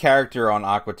looks like a character on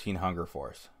Aqua Teen Hunger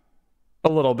Force. A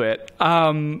little bit.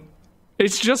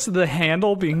 It's just the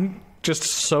handle being just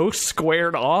so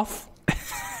squared off.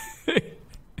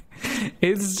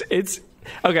 It's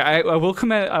okay. I will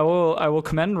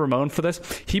commend Ramon for this.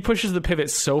 He pushes the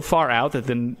pivot so far out that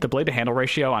then the blade to handle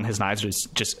ratio on his knives is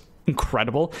just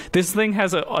incredible. This thing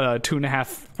has a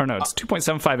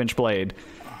 2.75 inch blade,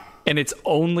 and it's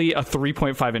only a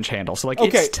 3.5 inch handle. So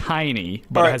it's tiny,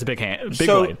 but it has a big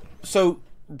blade. So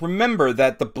remember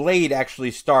that the blade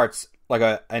actually starts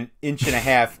like an inch and a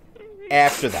half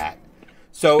after that.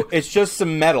 So it's just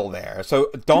some metal there. So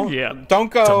don't go.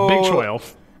 It's a big choil.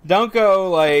 Don't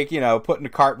go putting the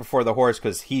cart before the horse,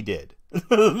 because he did.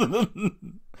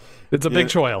 It's a big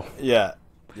choil. Yeah.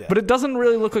 But it doesn't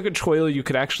really look like a choil you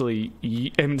could actually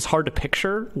eat. I mean, it's hard to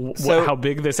picture how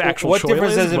big this actual choil is. What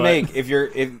difference does it make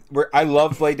I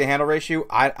love blade to handle ratio.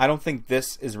 I don't think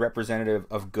this is representative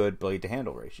of good blade to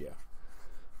handle ratio.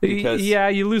 Because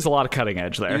you lose a lot of cutting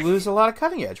edge there. You lose a lot of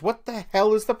cutting edge. What the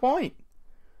hell is the point?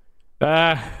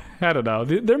 I don't know.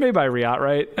 They're made by Riot,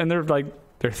 right? And they're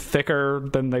thicker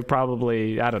than they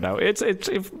probably. I don't know. It's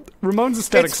Ramon's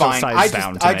aesthetics so size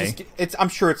down to me. I'm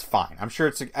sure it's fine. I'm sure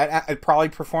it probably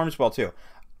performs well too.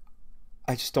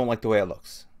 I just don't like the way it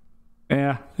looks.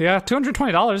 Yeah.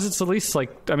 $220. It's at least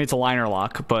it's a liner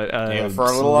lock, but for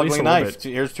a little ugly knife.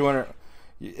 Here's $200.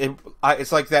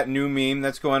 It's like that new meme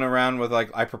that's going around with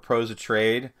I propose a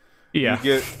trade. Yeah.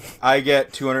 I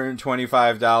get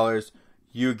 $225.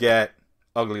 You get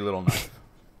ugly little knife.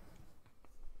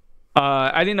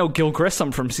 I didn't know Gil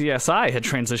Grissom from CSI had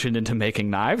transitioned into making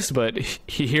knives, but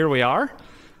here we are.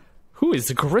 Who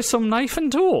is Grissom Knife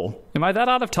and Tool? Am I that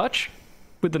out of touch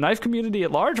with the knife community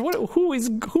at large? Who is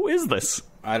this?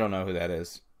 I don't know who that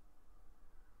is.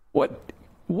 What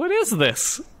is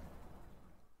this?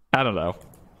 I don't know.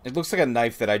 It looks like a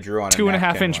knife that I drew on a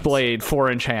 2.5 inch once. blade,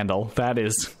 4 inch handle. That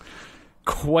is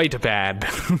quite a bad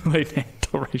blade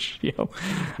handle ratio.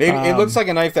 Maybe it looks like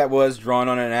a knife that was drawn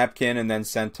on a napkin and then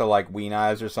sent to We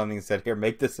Knives or something and said, "Here,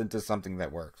 make this into something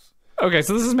that works." Okay,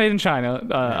 so this is made in China,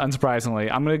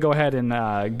 unsurprisingly. I'm going to go ahead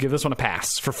and give this one a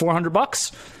pass for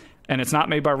 $400, and it's not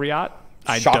made by Riot.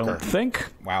 I don't think.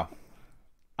 Wow.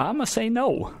 I'm going to say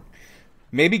no.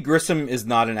 Maybe Grissom is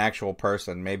not an actual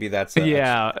person. Maybe that's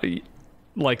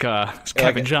like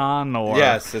Kevin John, or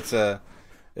yes,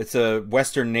 it's a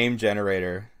Western name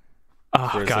generator.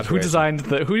 Oh God, who designed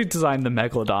the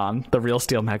Megalodon, the real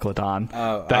steel Megalodon?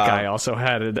 That guy also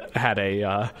had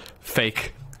a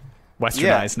fake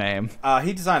westernized name.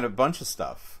 He designed a bunch of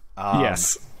stuff.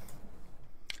 Yes.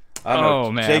 I don't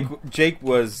know. Man, Jake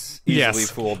was easily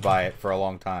fooled by it for a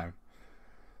long time.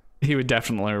 He would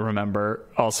definitely remember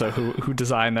also who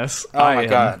designed this. Oh my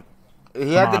God,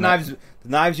 he had the knives. The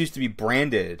knives used to be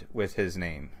branded with his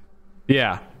name.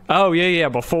 Yeah. Oh yeah.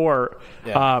 Before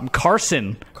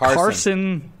Carson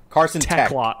Tech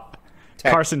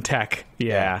Carson Tech.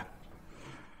 Yeah.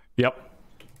 Yep.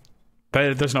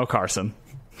 But there's no Carson.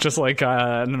 Just like,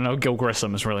 I don't know, Gil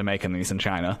Grissom is really making these in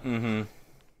China. Mm-hmm.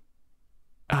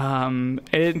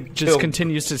 It just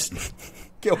continues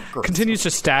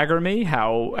to stagger me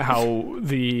how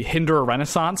the Hinderer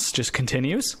Renaissance just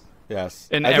continues. Yes.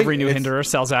 And every new Hinderer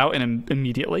sells out and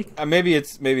immediately. Maybe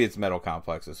it's Metal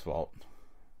Complex's fault.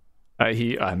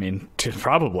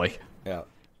 Probably. Yeah.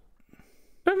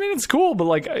 I mean, it's cool, but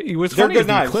like, it was They're funny. good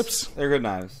knives. Eclipse. They're good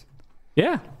knives.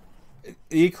 Yeah.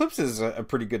 The Eclipse is a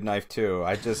pretty good knife too.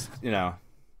 I just didn't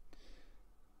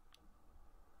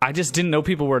know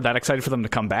people were that excited for them to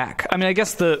come back. I mean, I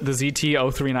guess the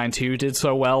ZT-0392 did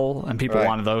so well, and people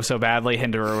wanted those so badly.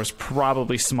 Hinderer was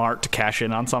probably smart to cash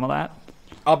in on some of that.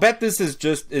 I'll bet this is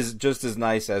just as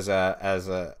nice as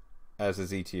a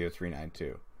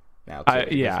ZT-0392 now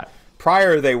too. Yeah.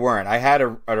 Prior they weren't. I had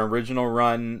an original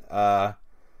run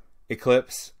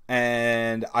Eclipse,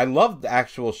 and I loved the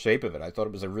actual shape of it. I thought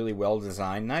it was a really well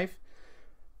designed knife.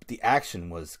 But the action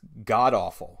was god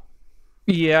awful.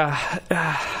 Yeah,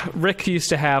 Rick used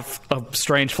to have a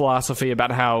strange philosophy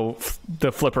about how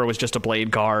the flipper was just a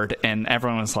blade guard, and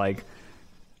everyone was like,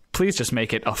 please just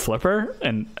make it a flipper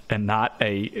and not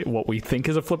what we think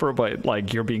is a flipper, but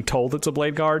like you're being told it's a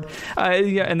blade guard.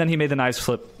 And then he made the knives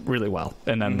flip really well,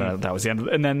 and then that was the end.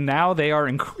 And then now they are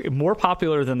more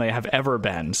popular than they have ever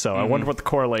been. So I wonder what the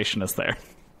correlation is there.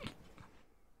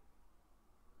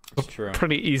 It's true.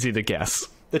 Pretty easy to guess.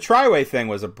 The Triway thing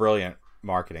was a brilliant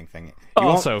marketing thing.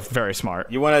 Also very smart.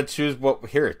 You want to choose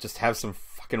just have some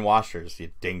fucking washers,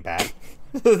 you dingbat.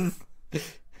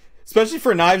 Especially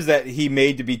for knives that he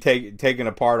made to be taken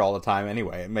apart all the time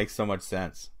anyway. It makes so much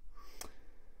sense.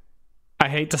 I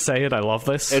hate to say it, I love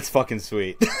this. It's fucking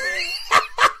sweet.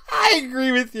 I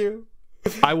agree with you.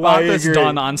 I want this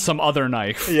done on some other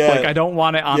knife. Yeah. Like, I don't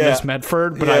want it on this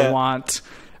Medford, but I want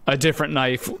a different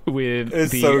knife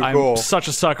with cool. I'm such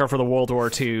a sucker for the World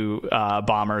War II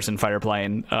bombers and fighter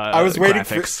plane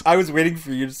graphics. I was waiting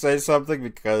for you to say something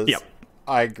because... Yep.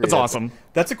 I agree. It's awesome.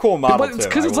 That's a cool model, too.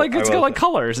 Because it's got like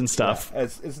colors and stuff. Yeah,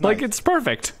 it's nice. Like, it's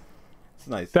perfect. It's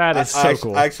nice. That is so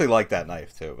cool. I actually like that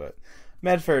knife, too, but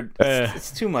Medford,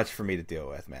 it's too much for me to deal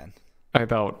with, man. I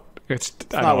don't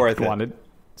want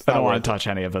to touch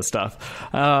any of this stuff.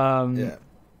 Yeah.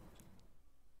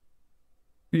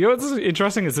 You know what's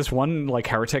interesting is this one like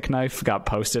Heretic knife got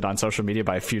posted on social media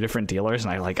by a few different dealers,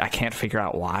 and I can't figure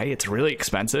out why. It's really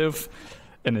expensive.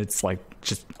 And it's like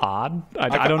just odd.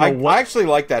 I don't know what. I actually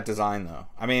like that design though.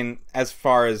 I mean, as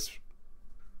far as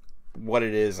what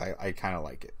it is, I kind of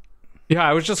like it. Yeah,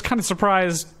 I was just kind of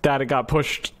surprised that it got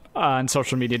pushed on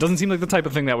social media. It doesn't seem like the type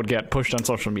of thing that would get pushed on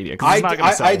social media.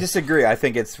 I disagree. I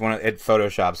think it's it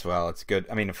photoshops well. It's good.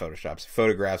 I mean, it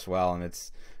photographs well, and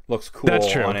looks cool.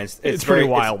 That's true. And it's very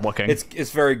wild looking. It's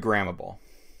very grammable.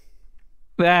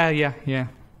 Yeah.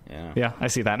 I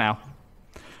see that now.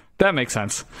 That makes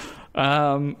sense.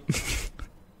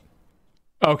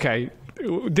 Okay,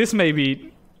 this may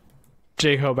be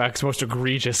Jay Hoback's most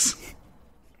egregious.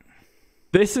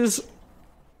 This is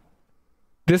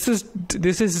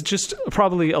just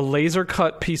probably a laser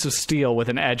cut piece of steel with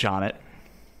an edge on it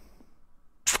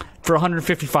for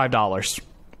 $155.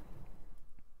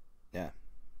 Yeah,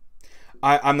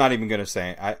 I'm not even gonna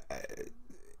say. I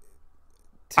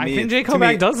think Jay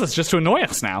Hoback does this just to annoy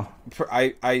us now.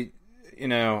 I'm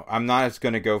not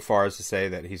going to go far as to say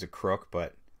that he's a crook,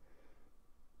 but...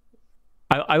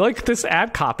 I like this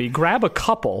ad copy. Grab a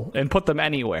couple and put them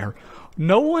anywhere.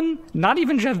 No one, not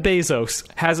even Jeff Bezos,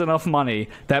 has enough money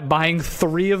that buying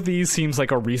 3 of these seems like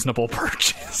a reasonable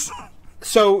purchase.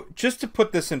 So, just to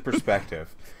put this in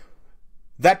perspective,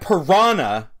 that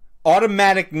Piranha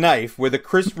automatic knife with a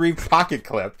Chris Reeve pocket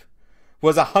clip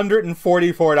was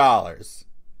 $144.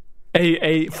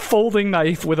 A folding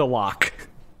knife with a lock.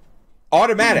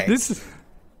 Automatic.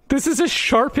 This is a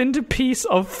sharpened piece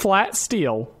of flat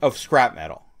steel. Of scrap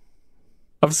metal.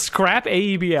 Of scrap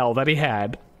AEBL that he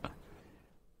had.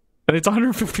 And it's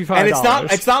 $155. And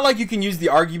it's not like you can use the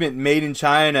argument made in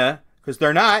China, because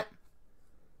they're not.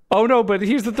 Oh no, but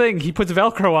here's the thing. He puts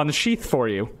Velcro on the sheath for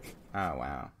you. Oh,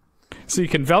 wow. So you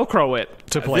can Velcro it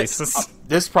to places.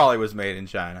 This probably was made in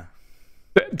China.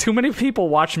 Too many people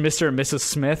watch Mr. and Mrs.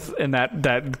 Smith in that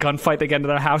gunfight. They get into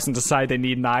their house and decide they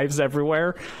need knives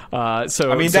everywhere.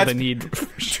 So they need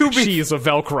sheaths of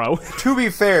Velcro. To be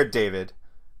fair, David,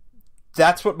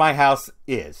 that's what my house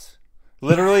is.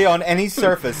 Literally on any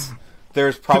surface,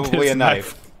 there's probably a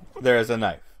knife. There is a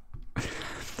knife.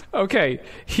 Okay,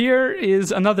 here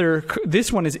is another.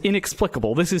 This one is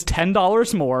inexplicable. This is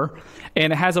 $10 more,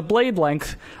 and it has a blade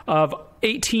length of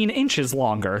 18 inches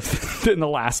longer than the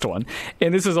last one.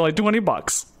 And this is only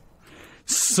 $20.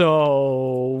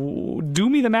 So, do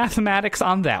me the mathematics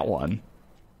on that one.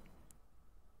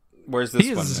 Where's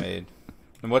this one made?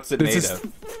 And what's it made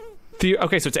of?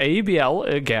 Okay, so it's AEBL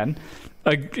again.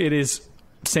 It is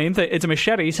same thing. It's a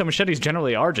machete. So machetes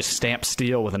generally are just stamped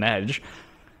steel with an edge.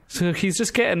 So he's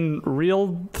just getting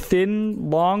real thin,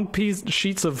 long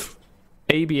sheets of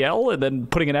ABL and then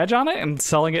putting an edge on it and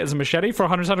selling it as a machete for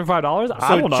 $175.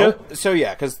 I don't know.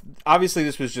 Yeah, because obviously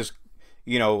this was just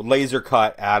laser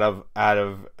cut out of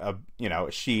a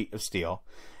sheet of steel,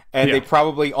 and they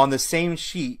probably on the same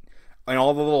sheet in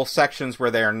all the little sections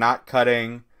where they are not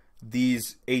cutting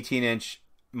these 18-inch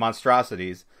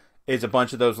monstrosities is a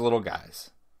bunch of those little guys.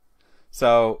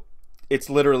 So it's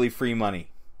literally free money.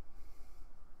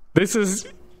 This is,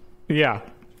 I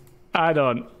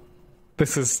don't.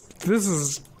 This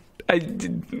is.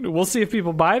 We'll see if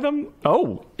people buy them.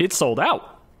 Oh, it's sold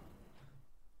out.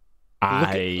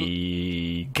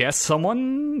 I guess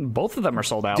both of them are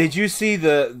sold out. Did you see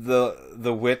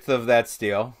the width of that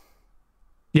steel?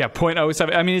 Yeah,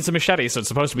 0.07. I mean, it's a machete, so it's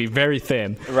supposed to be very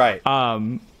thin. Right.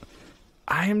 I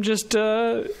am just.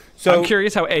 I'm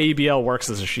curious how AEBL works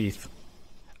as a sheath,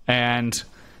 and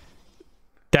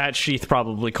that sheath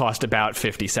probably cost about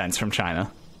 50 cents from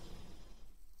China.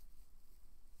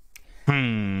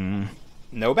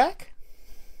 No back?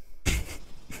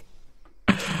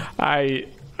 I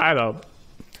don't.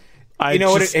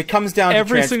 It comes down to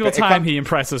every single time he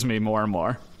impresses me more and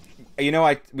more.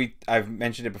 I've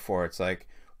mentioned it before. It's like,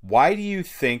 why do you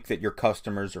think that your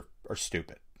customers are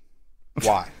stupid?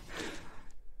 Why?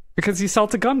 Because you sell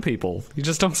to gun people. You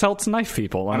just don't sell to knife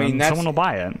people. I mean, someone will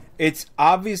buy it. It's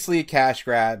obviously a cash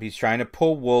grab. He's trying to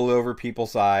pull wool over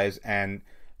people's eyes, and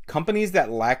companies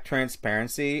that lack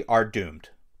transparency are doomed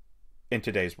in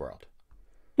today's world.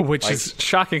 Which is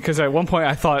shocking, because at one point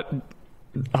I thought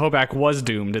Hoback was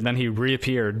doomed, and then he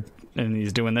reappeared, and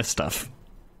he's doing this stuff.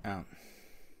 Oh.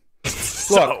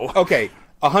 Look, okay,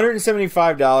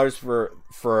 $175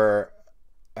 for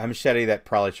a machete that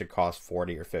probably should cost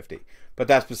 $40 or $50, but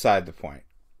that's beside the point.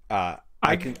 I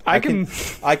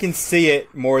can see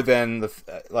it more than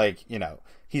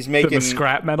he's making the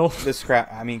scrap metal. The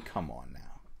scrap. I mean, come on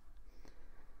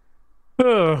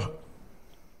now.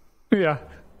 Yeah,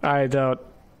 I don't.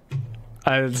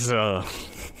 I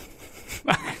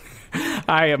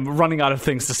am running out of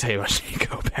things to say about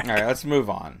Hoback. All right, let's move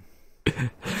on.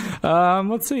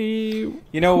 Let's see.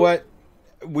 You know what?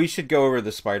 We should go over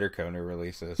the Spyderco new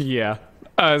releases. Yeah.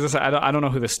 As I said, I don't know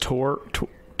who this tour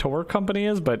company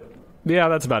is, but yeah,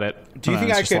 that's about it. Do you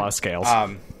think I could? A lot of scales.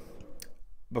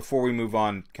 Before we move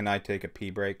on, can I take a pee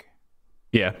break?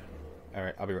 Yeah. All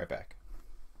right, I'll be right back.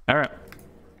 All right.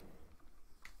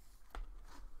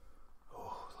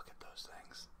 Oh, look at those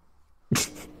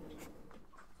things.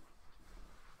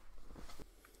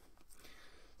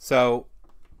 So,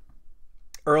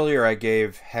 earlier I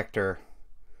gave Hector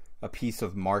a piece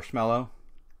of marshmallow.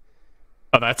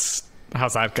 Oh,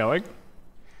 how's that going?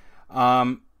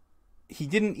 He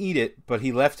didn't eat it, but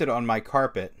he left it on my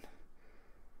carpet.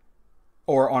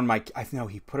 Or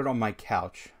he put it on my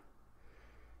couch.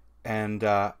 And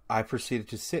I proceeded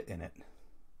to sit in it.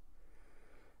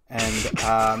 And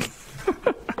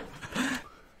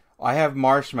I have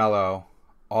marshmallow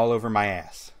all over my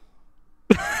ass.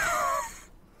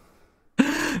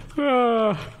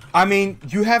 I mean,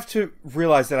 you have to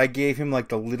realize that I gave him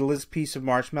the littlest piece of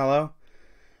marshmallow.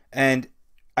 And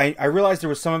I realized there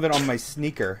was some of it on my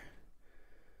sneaker.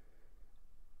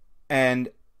 And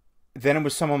then it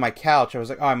was some on my couch. I was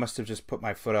like, oh, I must have just put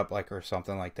my foot up or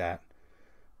something like that.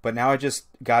 But now I just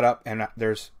got up and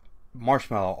there's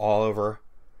marshmallow all over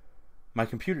my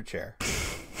computer chair.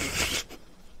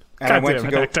 And I went to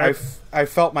go. I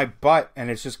felt my butt and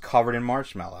it's just covered in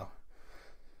marshmallow.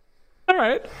 All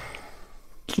right.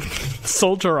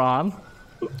 Soldier on.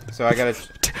 So I gotta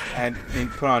and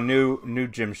put on new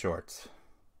gym shorts.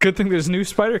 Good thing there's new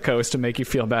Spydercos to make you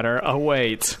feel better. Oh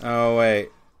wait,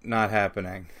 not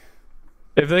happening.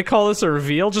 If they call this a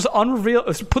reveal, just unreveal.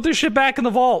 Put this shit back in the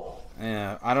vault.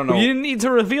 Yeah, I don't know. You didn't need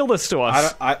to reveal this to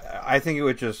us. I think it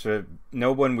would just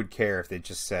no one would care if they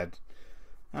just said,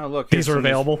 "Oh look, these are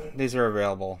available. These are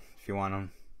available if you want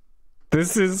them."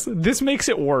 This makes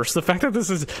it worse. The fact that this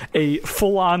is a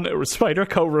full-on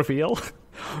Spyderco reveal,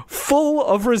 full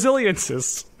of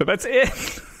resiliences. That's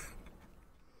it.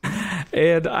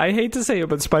 And I hate to say it,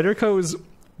 but Spyderco's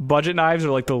budget knives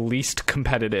are the least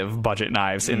competitive budget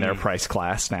knives in their price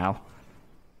class now.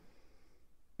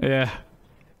 Yeah.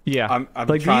 Yeah, I'm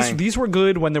like trying. these were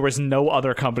good when there was no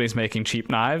other companies making cheap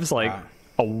knives, like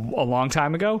a long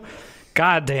time ago.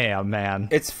 God damn, man!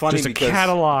 It's funny just a because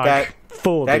catalog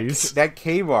full of these. That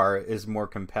K-bar is more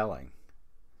compelling.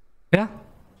 Yeah.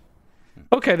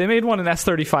 Okay, they made one in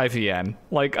S35VN.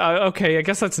 Like, okay, I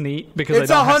guess that's neat because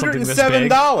It's I don't have something this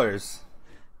big. $107.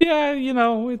 Yeah, you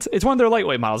know, it's one of their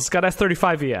lightweight models. It's got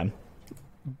S35VN,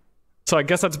 so I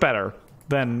guess that's better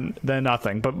than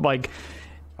nothing. But like,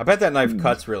 I bet that knife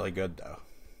cuts really good though.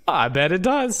 I bet it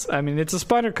does. I mean, it's a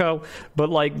Spyderco, but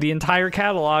like the entire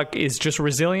catalog is just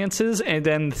resiliences and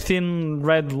then thin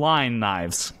red line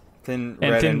knives, Thin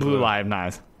blue line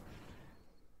knives.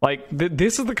 Like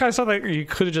this is the kind of stuff that you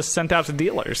could have just sent out to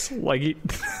dealers. Like,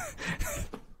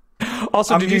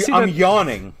 also, did you see that? I'm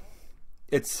yawning.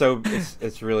 It's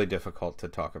really difficult to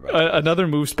talk about. Another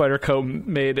move Spyderco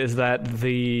made is that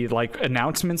the like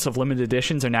announcements of limited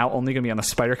editions are now only going to be on the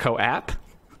Spyderco app.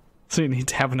 So you need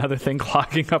to have another thing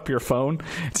clogging up your phone.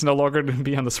 It's no longer going to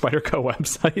be on the Spyderco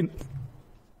website.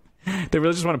 They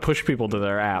really just want to push people to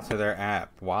their app. To their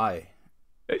app. Why?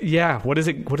 Yeah. What does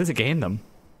it gain them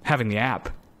having the app?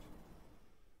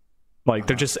 Like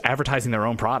they're just advertising their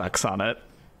own products on it.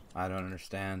 I don't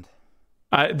understand.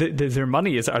 Their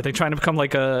money is. Are they trying to become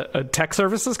like a tech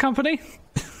services company?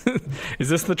 Is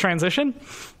this the transition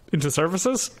into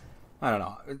services? I don't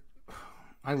know.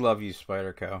 I love you,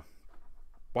 Spyderco.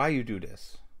 Why you do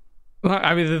this?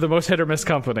 I mean, they're the most hit or miss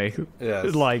company.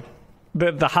 Yes. Like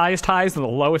the highest highs and the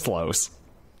lowest lows.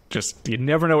 Just you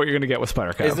never know what you're going to get with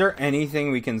Spyderco. Is there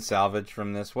anything we can salvage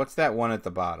from this? What's that one at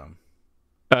the bottom?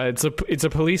 It's a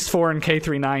Police 4 and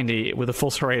K390 with a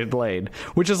full serrated blade,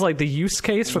 which is like the use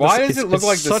case for Why this. does it look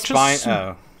like the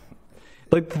spine?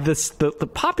 Like this, the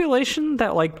population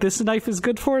that like this knife is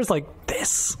good for is like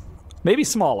this, maybe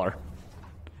smaller.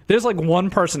 There's like one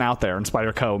person out there, and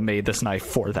Spyderco made this knife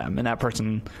for them, and that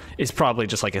person is probably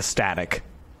just like ecstatic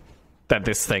that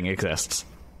this thing exists.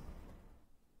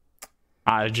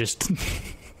 I don't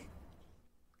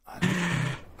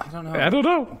know. I don't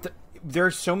know. There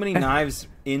are so many knives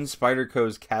in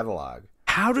Spyderco's catalog.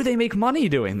 How do they make money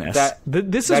doing this?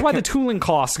 This is why the tooling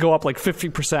costs go up like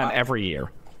 50% every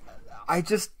year. I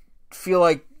just feel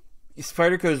like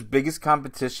Spyderco's biggest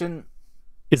competition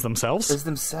is themselves.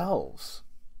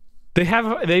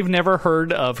 They've never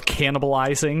heard of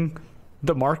cannibalizing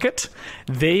the market.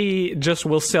 They just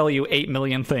will sell you 8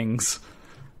 million things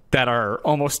that are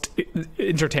almost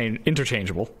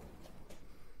interchangeable.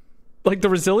 Like the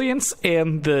Resilience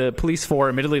and the Police 4,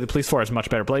 admittedly the Police 4 has much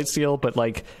better blade steel, but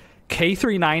like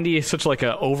K390 is such like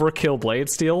a overkill blade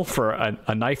steel for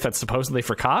a knife that's supposedly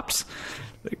for cops,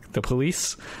 like the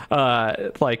police.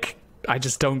 Like I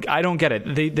don't get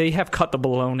it. They have cut the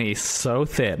baloney so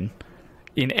thin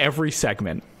in every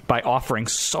segment by offering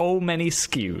so many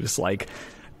SKUs. Like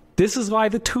this is why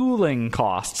the tooling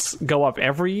costs go up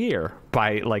every year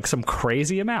by like some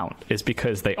crazy amount, is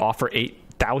because they offer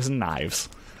 8,000 knives.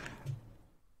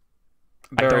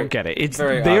 I don't get it.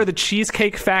 They are the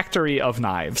Cheesecake Factory of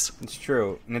knives. It's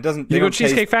true, and it doesn't. You go to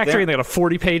Cheesecake Factory and they got a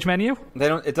 40-page menu.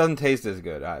 It doesn't taste as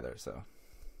good either. So,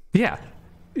 yeah.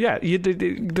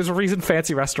 There's a reason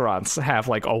fancy restaurants have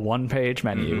like a 1-page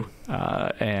menu,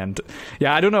 and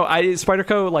yeah, I don't know.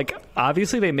 Spyderco, like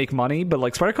obviously they make money, but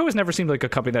like Spyderco has never seemed like a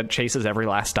company that chases every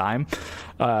last dime.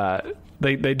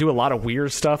 They do a lot of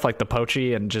weird stuff like the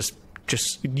Pochi and just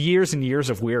years and years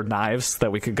of weird knives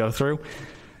that we could go through.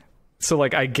 So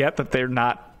like I get that they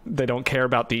don't care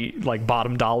about the like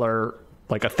bottom dollar,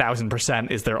 like 1,000%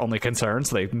 is their only concern,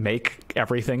 so they make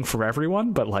everything for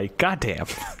everyone, but like goddamn.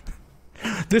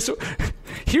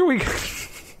 Here we go.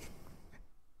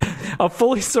 A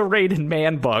fully serrated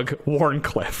man bug,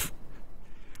 Warncliffe.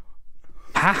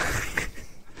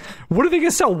 What are they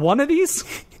gonna sell? One of these?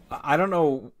 I don't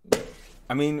know.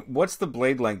 I mean, what's the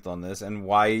blade length on this, and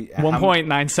why?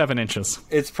 1.97 inches.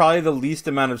 It's probably the least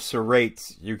amount of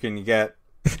serrates you can get.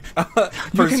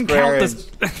 You can count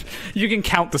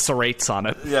the serrates on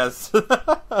it. Yes.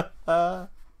 The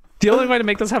only way to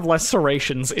make this have less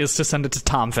serrations is to send it to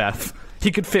Tom Veth.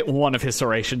 He could fit one of his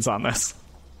serrations on this,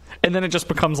 and then it just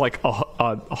becomes like a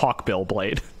hawkbill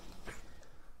blade.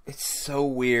 It's so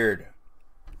weird.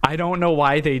 I don't know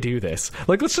why they do this.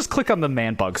 Like, let's just click on the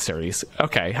Man Bug series.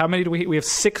 Okay, how many do we have?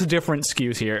 6 different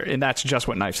SKUs here, and that's just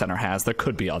what Knife Center has. There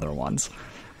could be other ones.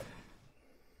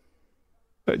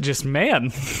 Just,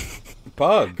 man.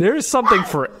 Bug. There's something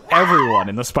for everyone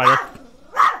in the Spider...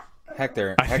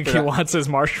 Hector. I think he wants his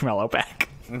marshmallow back.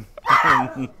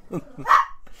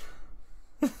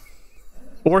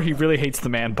 Or he really hates the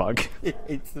Man Bug. He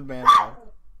hates the Man Bug.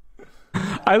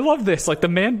 I love this. Like the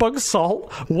Man Bug saw...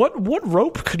 What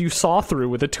rope could you saw through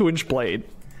with a 2-inch blade?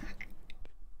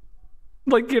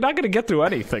 Like, you're not going to get through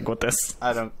anything with this.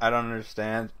 I don't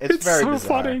understand. It's very so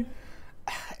bizarre. funny.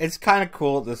 It's kind of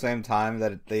cool at the same time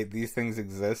that these things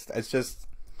exist. It's just,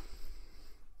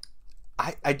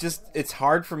 it's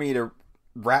hard for me to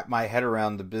wrap my head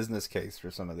around the business case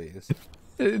for some of these.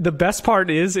 The best part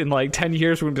is, in like 10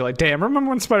 years, we're going to be like, damn, remember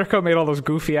when Spyderco made all those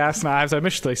goofy-ass knives? I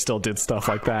wish they still did stuff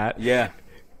like that. Yeah.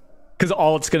 Because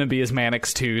all it's going to be is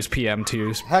Manix 2s, PM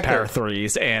 2s, Para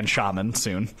 3s, and Shaman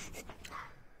soon.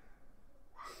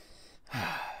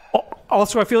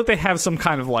 Also, I feel like they have some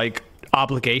kind of, like,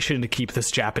 obligation to keep this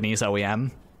Japanese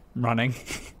OEM running.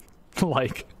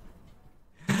 Like,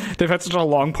 they've had such a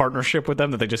long partnership with them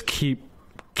that they just keep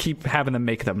having them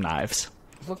make them knives.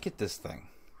 Look at this thing.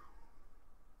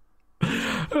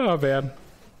 Oh, man.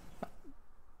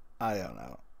 I don't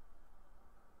know.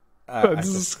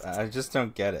 I just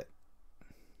don't get it.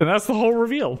 And that's the whole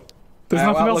reveal. There's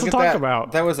nothing else to talk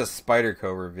about. That was a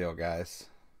Spyderco reveal, guys.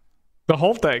 The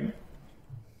whole thing.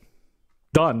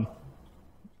 Done.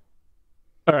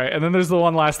 All right, and then there's the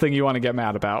one last thing you want to get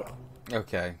mad about.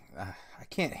 Okay. I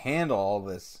can't handle all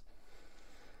this.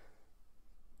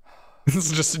 This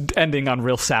is just ending on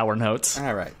real sour notes.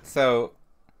 All right. So,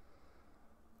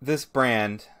 this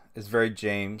brand is very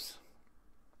James.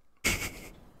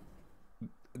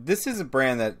 This is a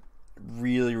brand that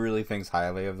really, really thinks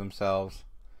highly of themselves.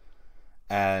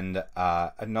 And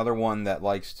another one that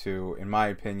likes to, in my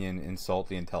opinion, insult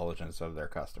the intelligence of their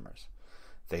customers.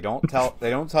 They don't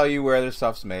tell you where their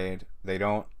stuff's made. They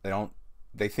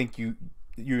think you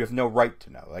have no right to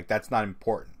know. Like, that's not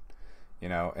important. You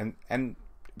know, and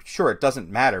sure, it doesn't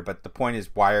matter, but the point is,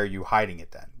 why are you hiding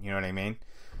it then? You know what I mean?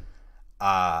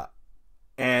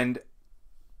 And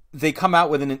they come out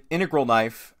with an integral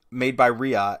knife made by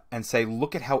Riot and say,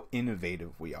 look at how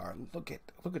innovative we are. Look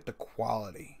at the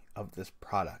quality of this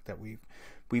product that we've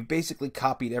basically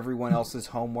copied everyone else's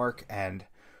homework and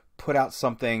put out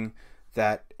something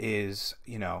that is,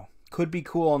 you know, could be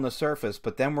cool on the surface,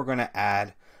 but then we're going to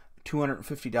add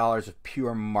 $250 of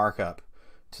pure markup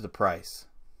to the price.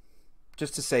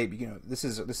 Just to say, you know, this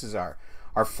is our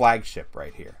flagship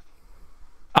right here.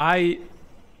 All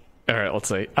right, let's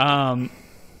see. Oh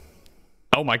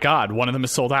my God, one of them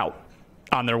is sold out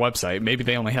on their website. Maybe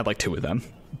they only had like 2 of them.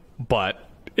 But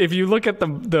if you look at the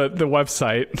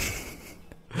website,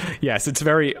 yes, it's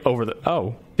very over the...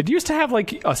 Oh, it used to have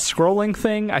like a scrolling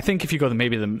thing. I think if you go to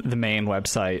maybe the main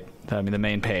website, the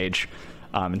main page,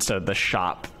 instead of the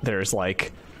shop, there's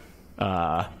like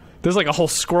a whole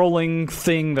scrolling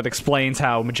thing that explains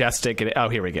how majestic it... Oh,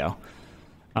 here we go.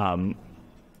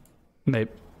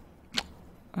 Maybe...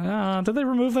 did they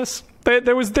remove this?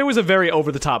 There was a very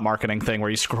over-the-top marketing thing where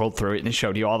you scrolled through it and it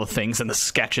showed you all the things and the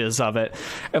sketches of it.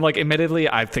 And, like, admittedly,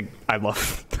 I think I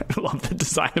love the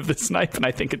design of this knife, and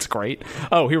I think it's great.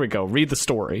 Oh, here we go. Read the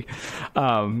story.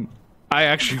 I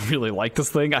actually really like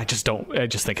this thing. I just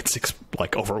think it's,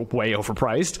 like, way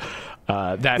overpriced.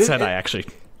 That said,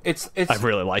 I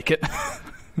really like it.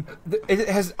 It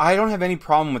has. I don't have any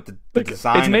problem with the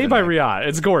design. It's made by Riot.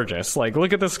 It's gorgeous. Like,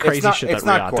 look at this crazy shit that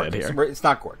Riot did here. It's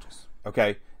not gorgeous.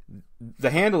 Okay, the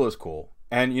handle is cool,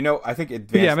 and you know, I think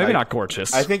Advanced. Yeah, maybe not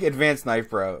gorgeous. I think Advanced Knife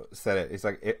Bro said it. It's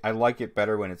like I like it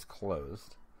better when it's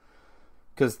closed,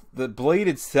 because the blade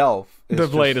itself. Is is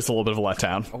a little bit of a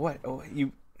letdown. What? Oh,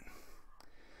 you.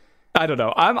 I don't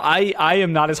know. I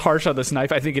am not as harsh on this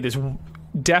knife. I think it is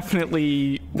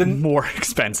definitely more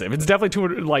expensive. It's definitely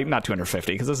 200, like not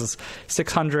 250, because this is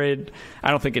 600.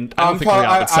 I don't think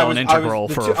Riot would sell an integral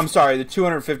for. I'm sorry, the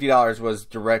 $250 was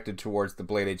directed towards the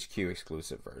Blade HQ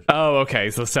exclusive version. Oh,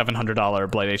 okay, so $700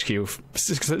 Blade HQ,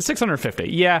 650.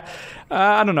 Yeah,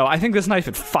 I don't know. I think this knife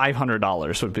at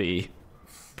 $500 would be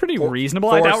pretty reasonable.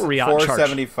 I doubt Riot charged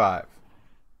 $475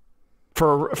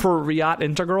 for Riot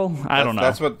integral. I don't know.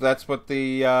 That's what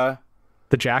the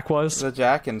jack was? The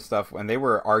jack and stuff, and they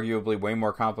were arguably way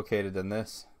more complicated than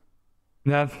this.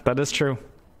 Yeah, that is true.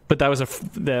 But that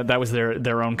was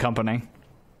their own company.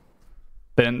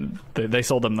 Then they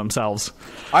sold them themselves.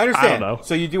 I understand. I don't know.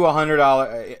 So you do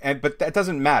 $100, but that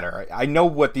doesn't matter. I know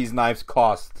what these knives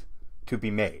cost to be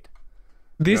made.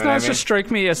 These knives just strike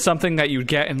me as something that you'd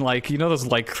get in, like, you know, those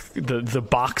like the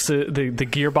boxes, the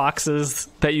gear boxes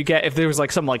that you get if there was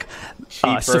like some like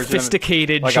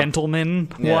sophisticated like gentleman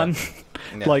one.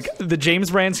 Yes. Like the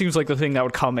James brand seems like the thing that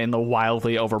would come in the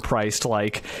wildly overpriced,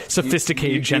 like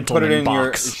sophisticated gentleman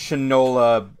box. You put it in your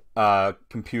Shinola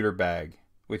computer bag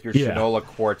with your Shinola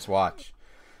quartz watch.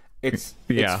 It's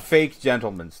fake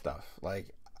gentleman stuff. Like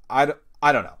I don't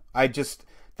know.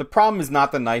 The problem is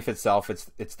not the knife itself;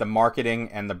 it's the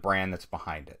marketing and the brand that's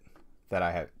behind it that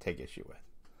I take issue with.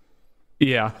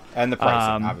 Yeah, and the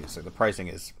pricing. Obviously, the pricing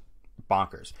is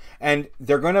bonkers. And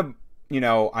they're going to,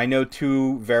 I know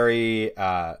two very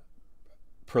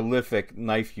prolific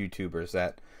knife YouTubers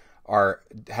that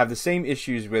have the same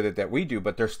issues with it that we do,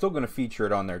 but they're still going to feature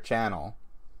it on their channel,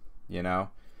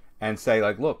 and say,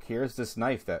 like, look, here's this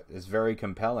knife that is very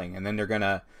compelling. And then they're going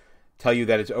to tell you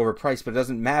that it's overpriced, but it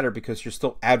doesn't matter because you're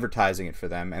still advertising it for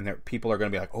them, and people are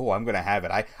going to be like, oh, I'm going to have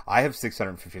it. I have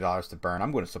 $650 to burn.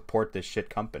 I'm going to support this shit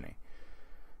company.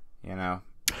 Yeah,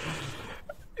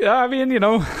 I mean,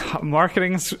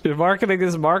 marketing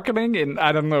is marketing, and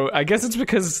I don't know. I guess it's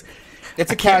because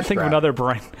it's a I can't cash think grab. of another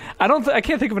brand. I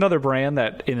can't think of another brand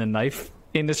that in the knife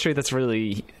industry that's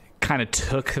really kind of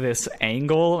took this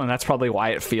angle, and that's probably why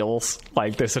it feels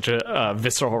like there's such a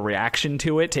visceral reaction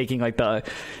to it, taking like the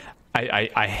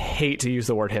I hate to use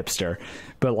the word hipster,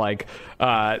 but like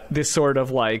this sort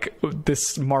of like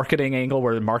this marketing angle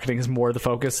where the marketing is more the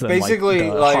focus than basically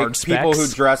like, the like hard people specs.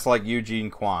 who dress like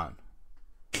Eugene Kwan.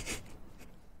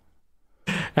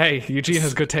 Hey, Eugene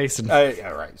has good taste in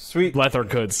All right, sweet leather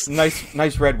goods.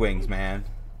 Nice Red Wings, man.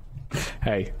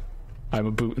 Hey, I'm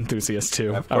a boot enthusiast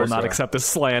too. Of I will course not you are. accept this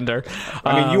slander.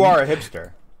 I mean, you are a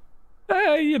hipster.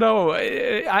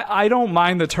 I don't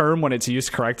mind the term when it's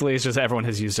used correctly. It's just everyone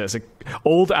has used it as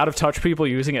old, out of touch people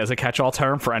using it as a catch-all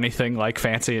term for anything like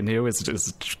fancy and new. It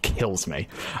just kills me.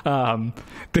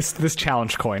 This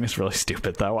challenge coin is really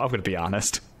stupid, though. I'm going to be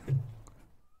honest.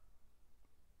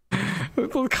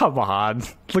 Come on,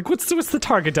 like what's the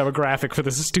target demographic for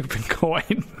this stupid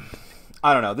coin?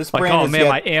 I don't know. This Like, brand oh is man, yet...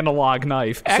 my analog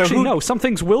knife. Actually, no, some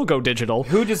things will go digital.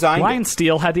 Who designed Lion it?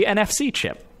 Steel had the NFC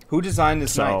chip. Who designed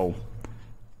this knife? So,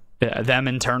 them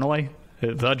internally,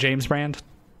 the James brand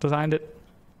designed it.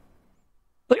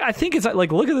 Like, I think it's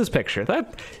like, look at this picture.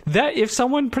 That if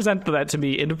someone presented that to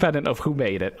me, independent of who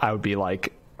made it, I would be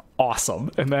like,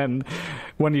 awesome. And then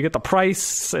when you get the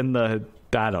price and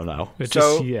I don't know.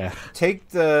 Take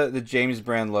the James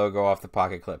brand logo off the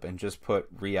pocket clip and just put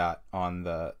Riot on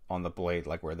the blade,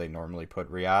 like where they normally put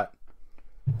Riot.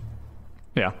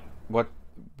 Yeah.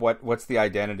 What's the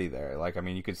identity there? Like, I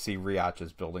mean, you could see Riot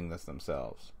just building this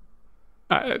themselves.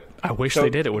 I wish they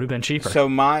did. It would have been cheaper. So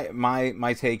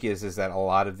my take is that a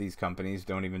lot of these companies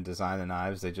don't even design the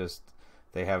knives.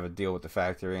 They have a deal with the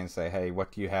factory and say, hey,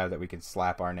 what do you have that we can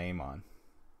slap our name on?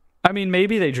 I mean,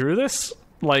 maybe they drew this.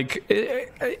 Like,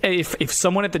 if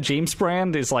someone at the James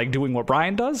brand is like doing what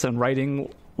Brian does and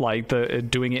writing like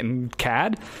doing it in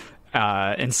CAD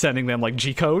and sending them like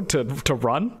G code to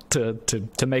run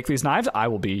to make these knives, I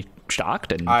will be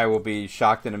shocked. And I will be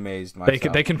shocked and amazed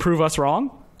myself. They can prove us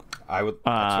wrong. I would.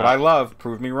 That's what I love.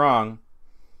 Prove me wrong.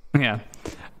 Yeah.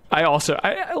 I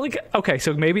like. Okay,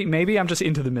 so maybe I'm just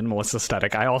into the minimalist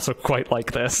aesthetic. I also quite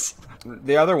like this.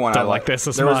 The other one Don't I like this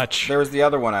as there much. There was the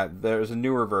other one. There was a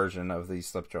newer version of these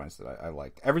slip joints that I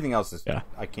liked. Everything else is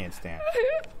I can't stand.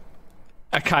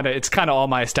 It's kind of all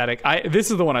my aesthetic.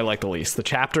 This is the one I like the least. The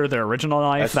Chapter, their original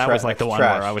knife, was like the one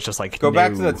trash. where I was just like, go no.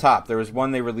 back to the top. There was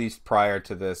one they released prior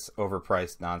to this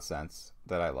overpriced nonsense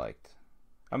that I liked.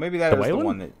 Oh, maybe that is the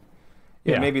one that.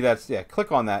 Yeah, maybe that's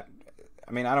click on that.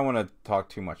 I mean, I don't want to talk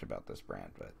too much about this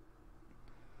brand, but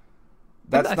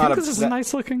I think this is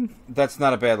nice looking. That's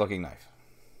not a bad looking knife.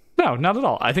 No, not at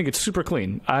all. I think it's super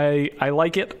clean. I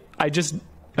like it. I just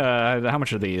how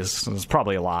much are these? It's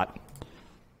probably a lot.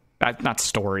 Not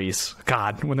stories.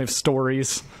 God, when they have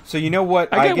stories. So you know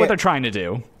what? I get what they're trying to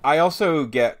do. I also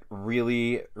get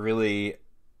really, really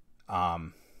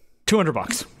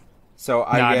 $200. So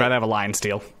I'd rather have a Lion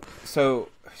Steel. So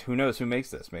who knows who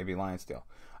makes this? Maybe Lion Steel.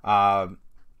 The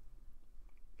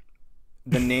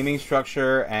naming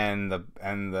structure and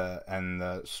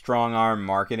the strong arm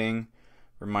marketing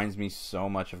reminds me so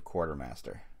much of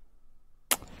Quartermaster.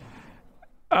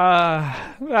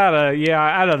 I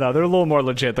don't know. They're a little more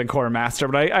legit than Quartermaster,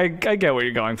 but I get what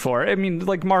you're going for. I mean,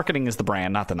 like, marketing is the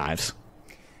brand, not the knives.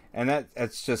 And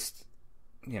that's just,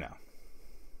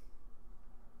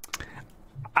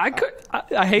 I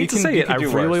hate to say it. I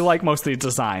really like most of these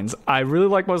designs. I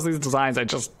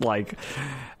just like,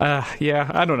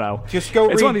 I don't know. Just go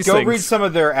read some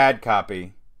of their ad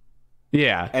copy.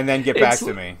 Yeah, and then get back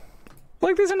to me.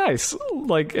 Like, these are nice.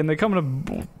 Like, and they come in a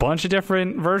bunch of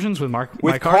different versions with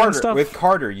with Carter and stuff. With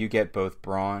Carter, you get both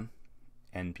brawn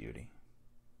and beauty.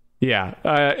 Yeah,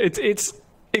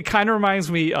 it kind of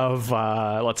reminds me of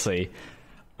let's see.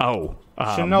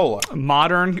 Shinola.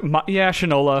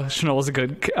 Shinola's a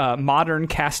good modern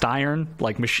cast iron,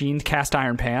 like machined cast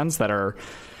iron pans that are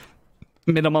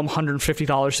minimum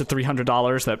 $150 to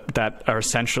 $300 that are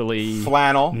essentially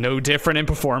flannel, no different in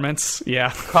performance.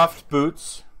 Yeah, cuffed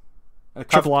boots.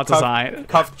 Triple Lot Design.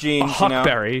 Cuff jeans,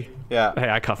 Huckberry. Yeah. Hey,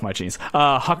 I cuff my jeans.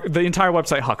 The entire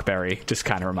website Huckberry just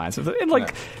kind of reminds me. And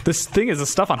like this thing is, the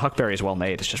stuff on Huckberry is well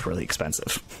made. It's just really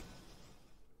expensive.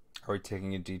 Are we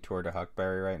taking a detour to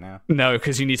Huckberry right now? No,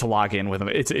 because you need to log in with them.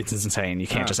 It's insane. You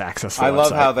can't just access the website. I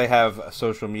love how they have a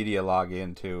social media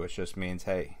login too, which just means,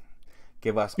 hey,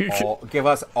 give us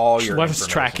all your let us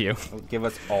track you. Give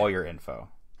us all your info.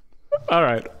 All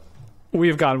right. We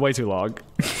have gone way too long.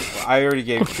 I already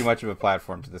gave too much of a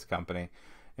platform to this company.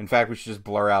 In fact, we should just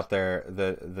blur out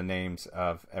the names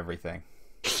of everything.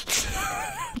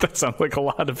 That sounds like a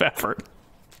lot of effort.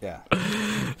 Yeah.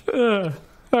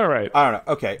 All right. I don't know.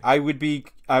 Okay, I would be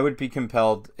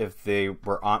compelled if they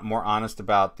were more honest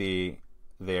about their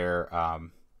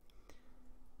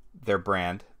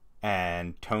brand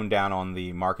and tone down on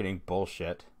the marketing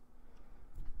bullshit.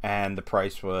 And the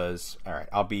price was all right.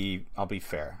 I'll be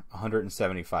fair.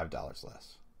 $175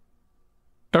 less.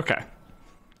 Okay.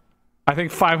 I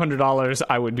think $500.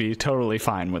 I would be totally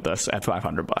fine with this at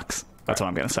 $500. That's what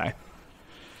I'm going to say.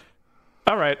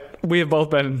 All right. We have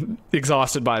both been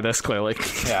exhausted by this, clearly.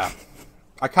 Yeah.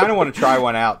 I kind of want to try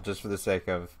one out just for the sake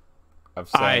of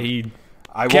saying.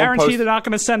 I guarantee they're not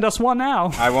going to send us one now.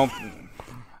 I won't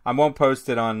post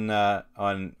it on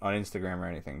Instagram or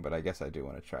anything, but I guess I do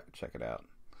want to check it out.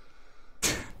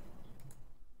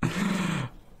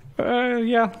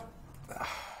 Yeah.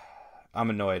 I'm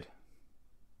annoyed.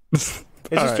 It's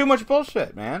just too much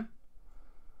bullshit, man.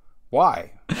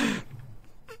 Why?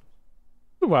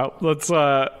 Well, let's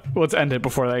end it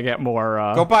before they get more.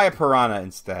 Go buy a Piranha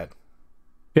instead.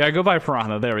 Yeah, go buy a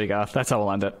Piranha. There we go. That's how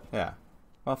we'll end it. Yeah.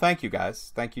 Well, thank you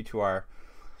guys. Thank you to our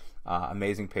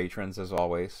amazing patrons as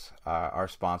always. Our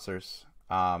sponsors.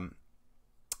 Our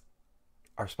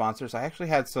sponsors. I actually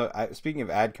had speaking of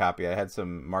ad copy, I had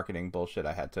some marketing bullshit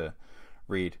I had to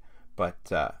read, but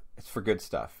it's for good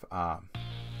stuff.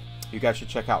 You guys should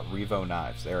check out Revo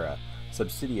Knives. They're a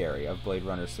subsidiary of Blade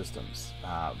Runner Systems.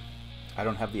 I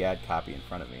don't have the ad copy in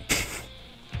front of me,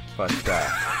 but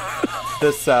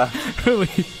this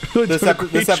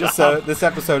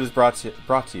episode is brought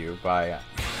to you by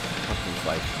companies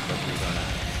like Revo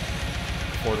Knives.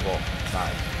 Affordable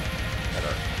knives that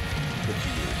are good to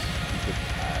use.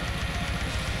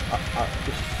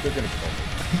 They're gonna kill me.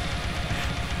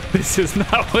 This is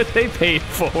not what they paid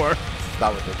for. It's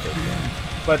not what they paid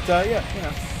for. But yeah,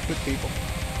 good people,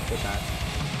 good knives.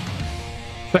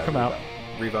 Check them out.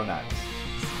 Revo Knives.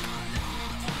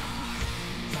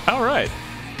 All right.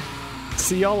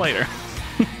 See y'all later.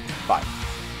 Bye.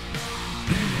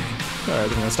 All right, I'm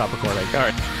gonna stop recording. All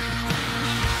right.